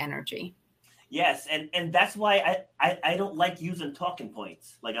and my energy. Yes, and that's why I don't like using talking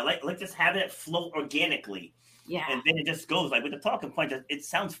points. Like I like just having it flow organically. Yeah. And then it just goes like with the talking points, it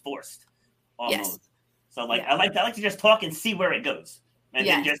sounds forced almost. Yes. So I like to just talk and see where it goes, and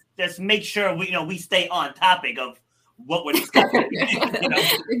then just make sure we stay on topic of what we're discussing.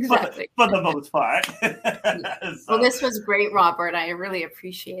 Exactly. For the most part. Well, this was great, Robert. I really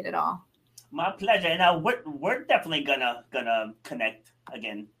appreciate it all. My pleasure. And now we're definitely gonna connect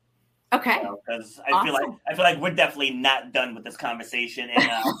again. Okay. Because I feel like we're definitely not done with this conversation, and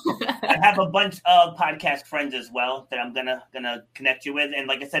I have a bunch of podcast friends as well that I'm gonna connect you with, and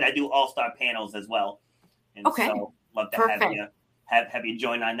like I said, I do all-star panels as well. And so love to have you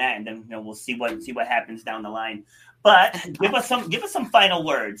join on that, and then we'll see what happens down the line. But give us some final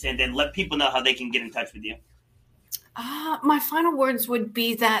words, and then let people know how they can get in touch with you. My final words would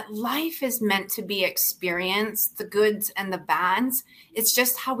be that life is meant to be experienced, the goods and the bads. It's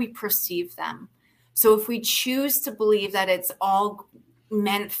just how we perceive them. So if we choose to believe that it's all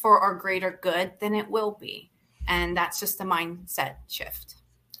meant for our greater good, then it will be. And that's just a mindset shift.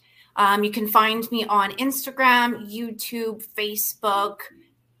 You can find me on Instagram, YouTube, Facebook,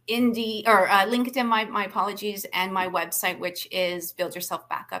 LinkedIn, my apologies, and my website, which is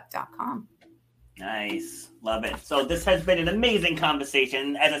buildyourselfbackup.com. Nice. Love it. So this has been an amazing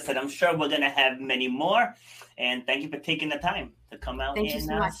conversation. As I said, I'm sure we're going to have many more. And thank you for taking the time to come out and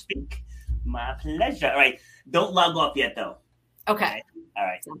speak. My pleasure. All right. Don't log off yet, though. Okay. All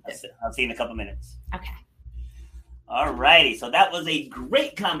right. I'll see you in a couple minutes. Okay. All righty. So that was a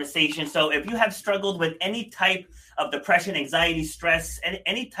great conversation. So if you have struggled with any type of depression, anxiety, stress, and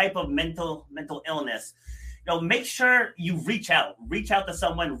any type of mental illness, make sure you reach out to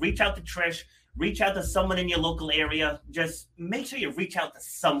someone, reach out to Trish, reach out to someone in your local area. Just make sure you reach out to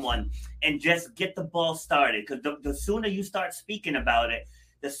someone and just get the ball started. Because the sooner you start speaking about it,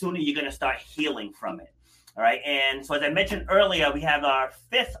 the sooner you're going to start healing from it. All right. And so as I mentioned earlier, we have our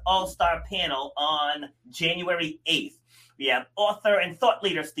 5th All-Star panel on January 8th. We have author and thought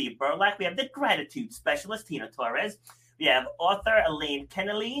leader Steve Burlack. We have the gratitude specialist, Tina Torres. We have author Elaine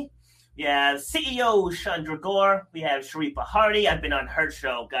Kennelly. We have CEO Chandra Gore. We have Sharifa Hardy. I've been on her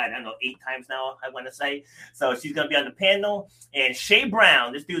show, God, I don't know, 8 times now, I want to say. So she's going to be on the panel. And Shay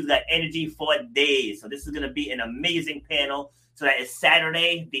Brown, this dude's got energy for days. So this is going to be an amazing panel. So that is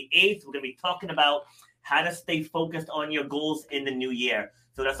Saturday, the 8th. We're going to be talking about how to stay focused on your goals in the new year.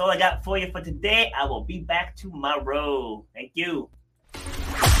 So that's all I got for you for today. I will be back tomorrow. Thank you.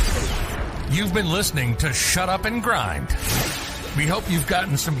 You've been listening to Shut Up and Grind. We hope you've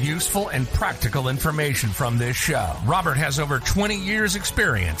gotten some useful and practical information from this show. Robert has over 20 years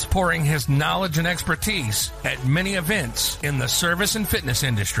experience pouring his knowledge and expertise at many events in the service and fitness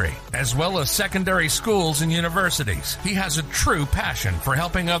industry, as well as secondary schools and universities. He has a true passion for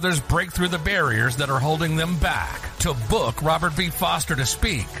helping others break through the barriers that are holding them back. To book Robert B. Foster to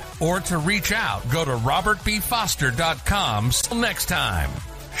speak or to reach out, go to robertbfoster.com. Till next time,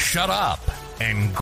 shut up and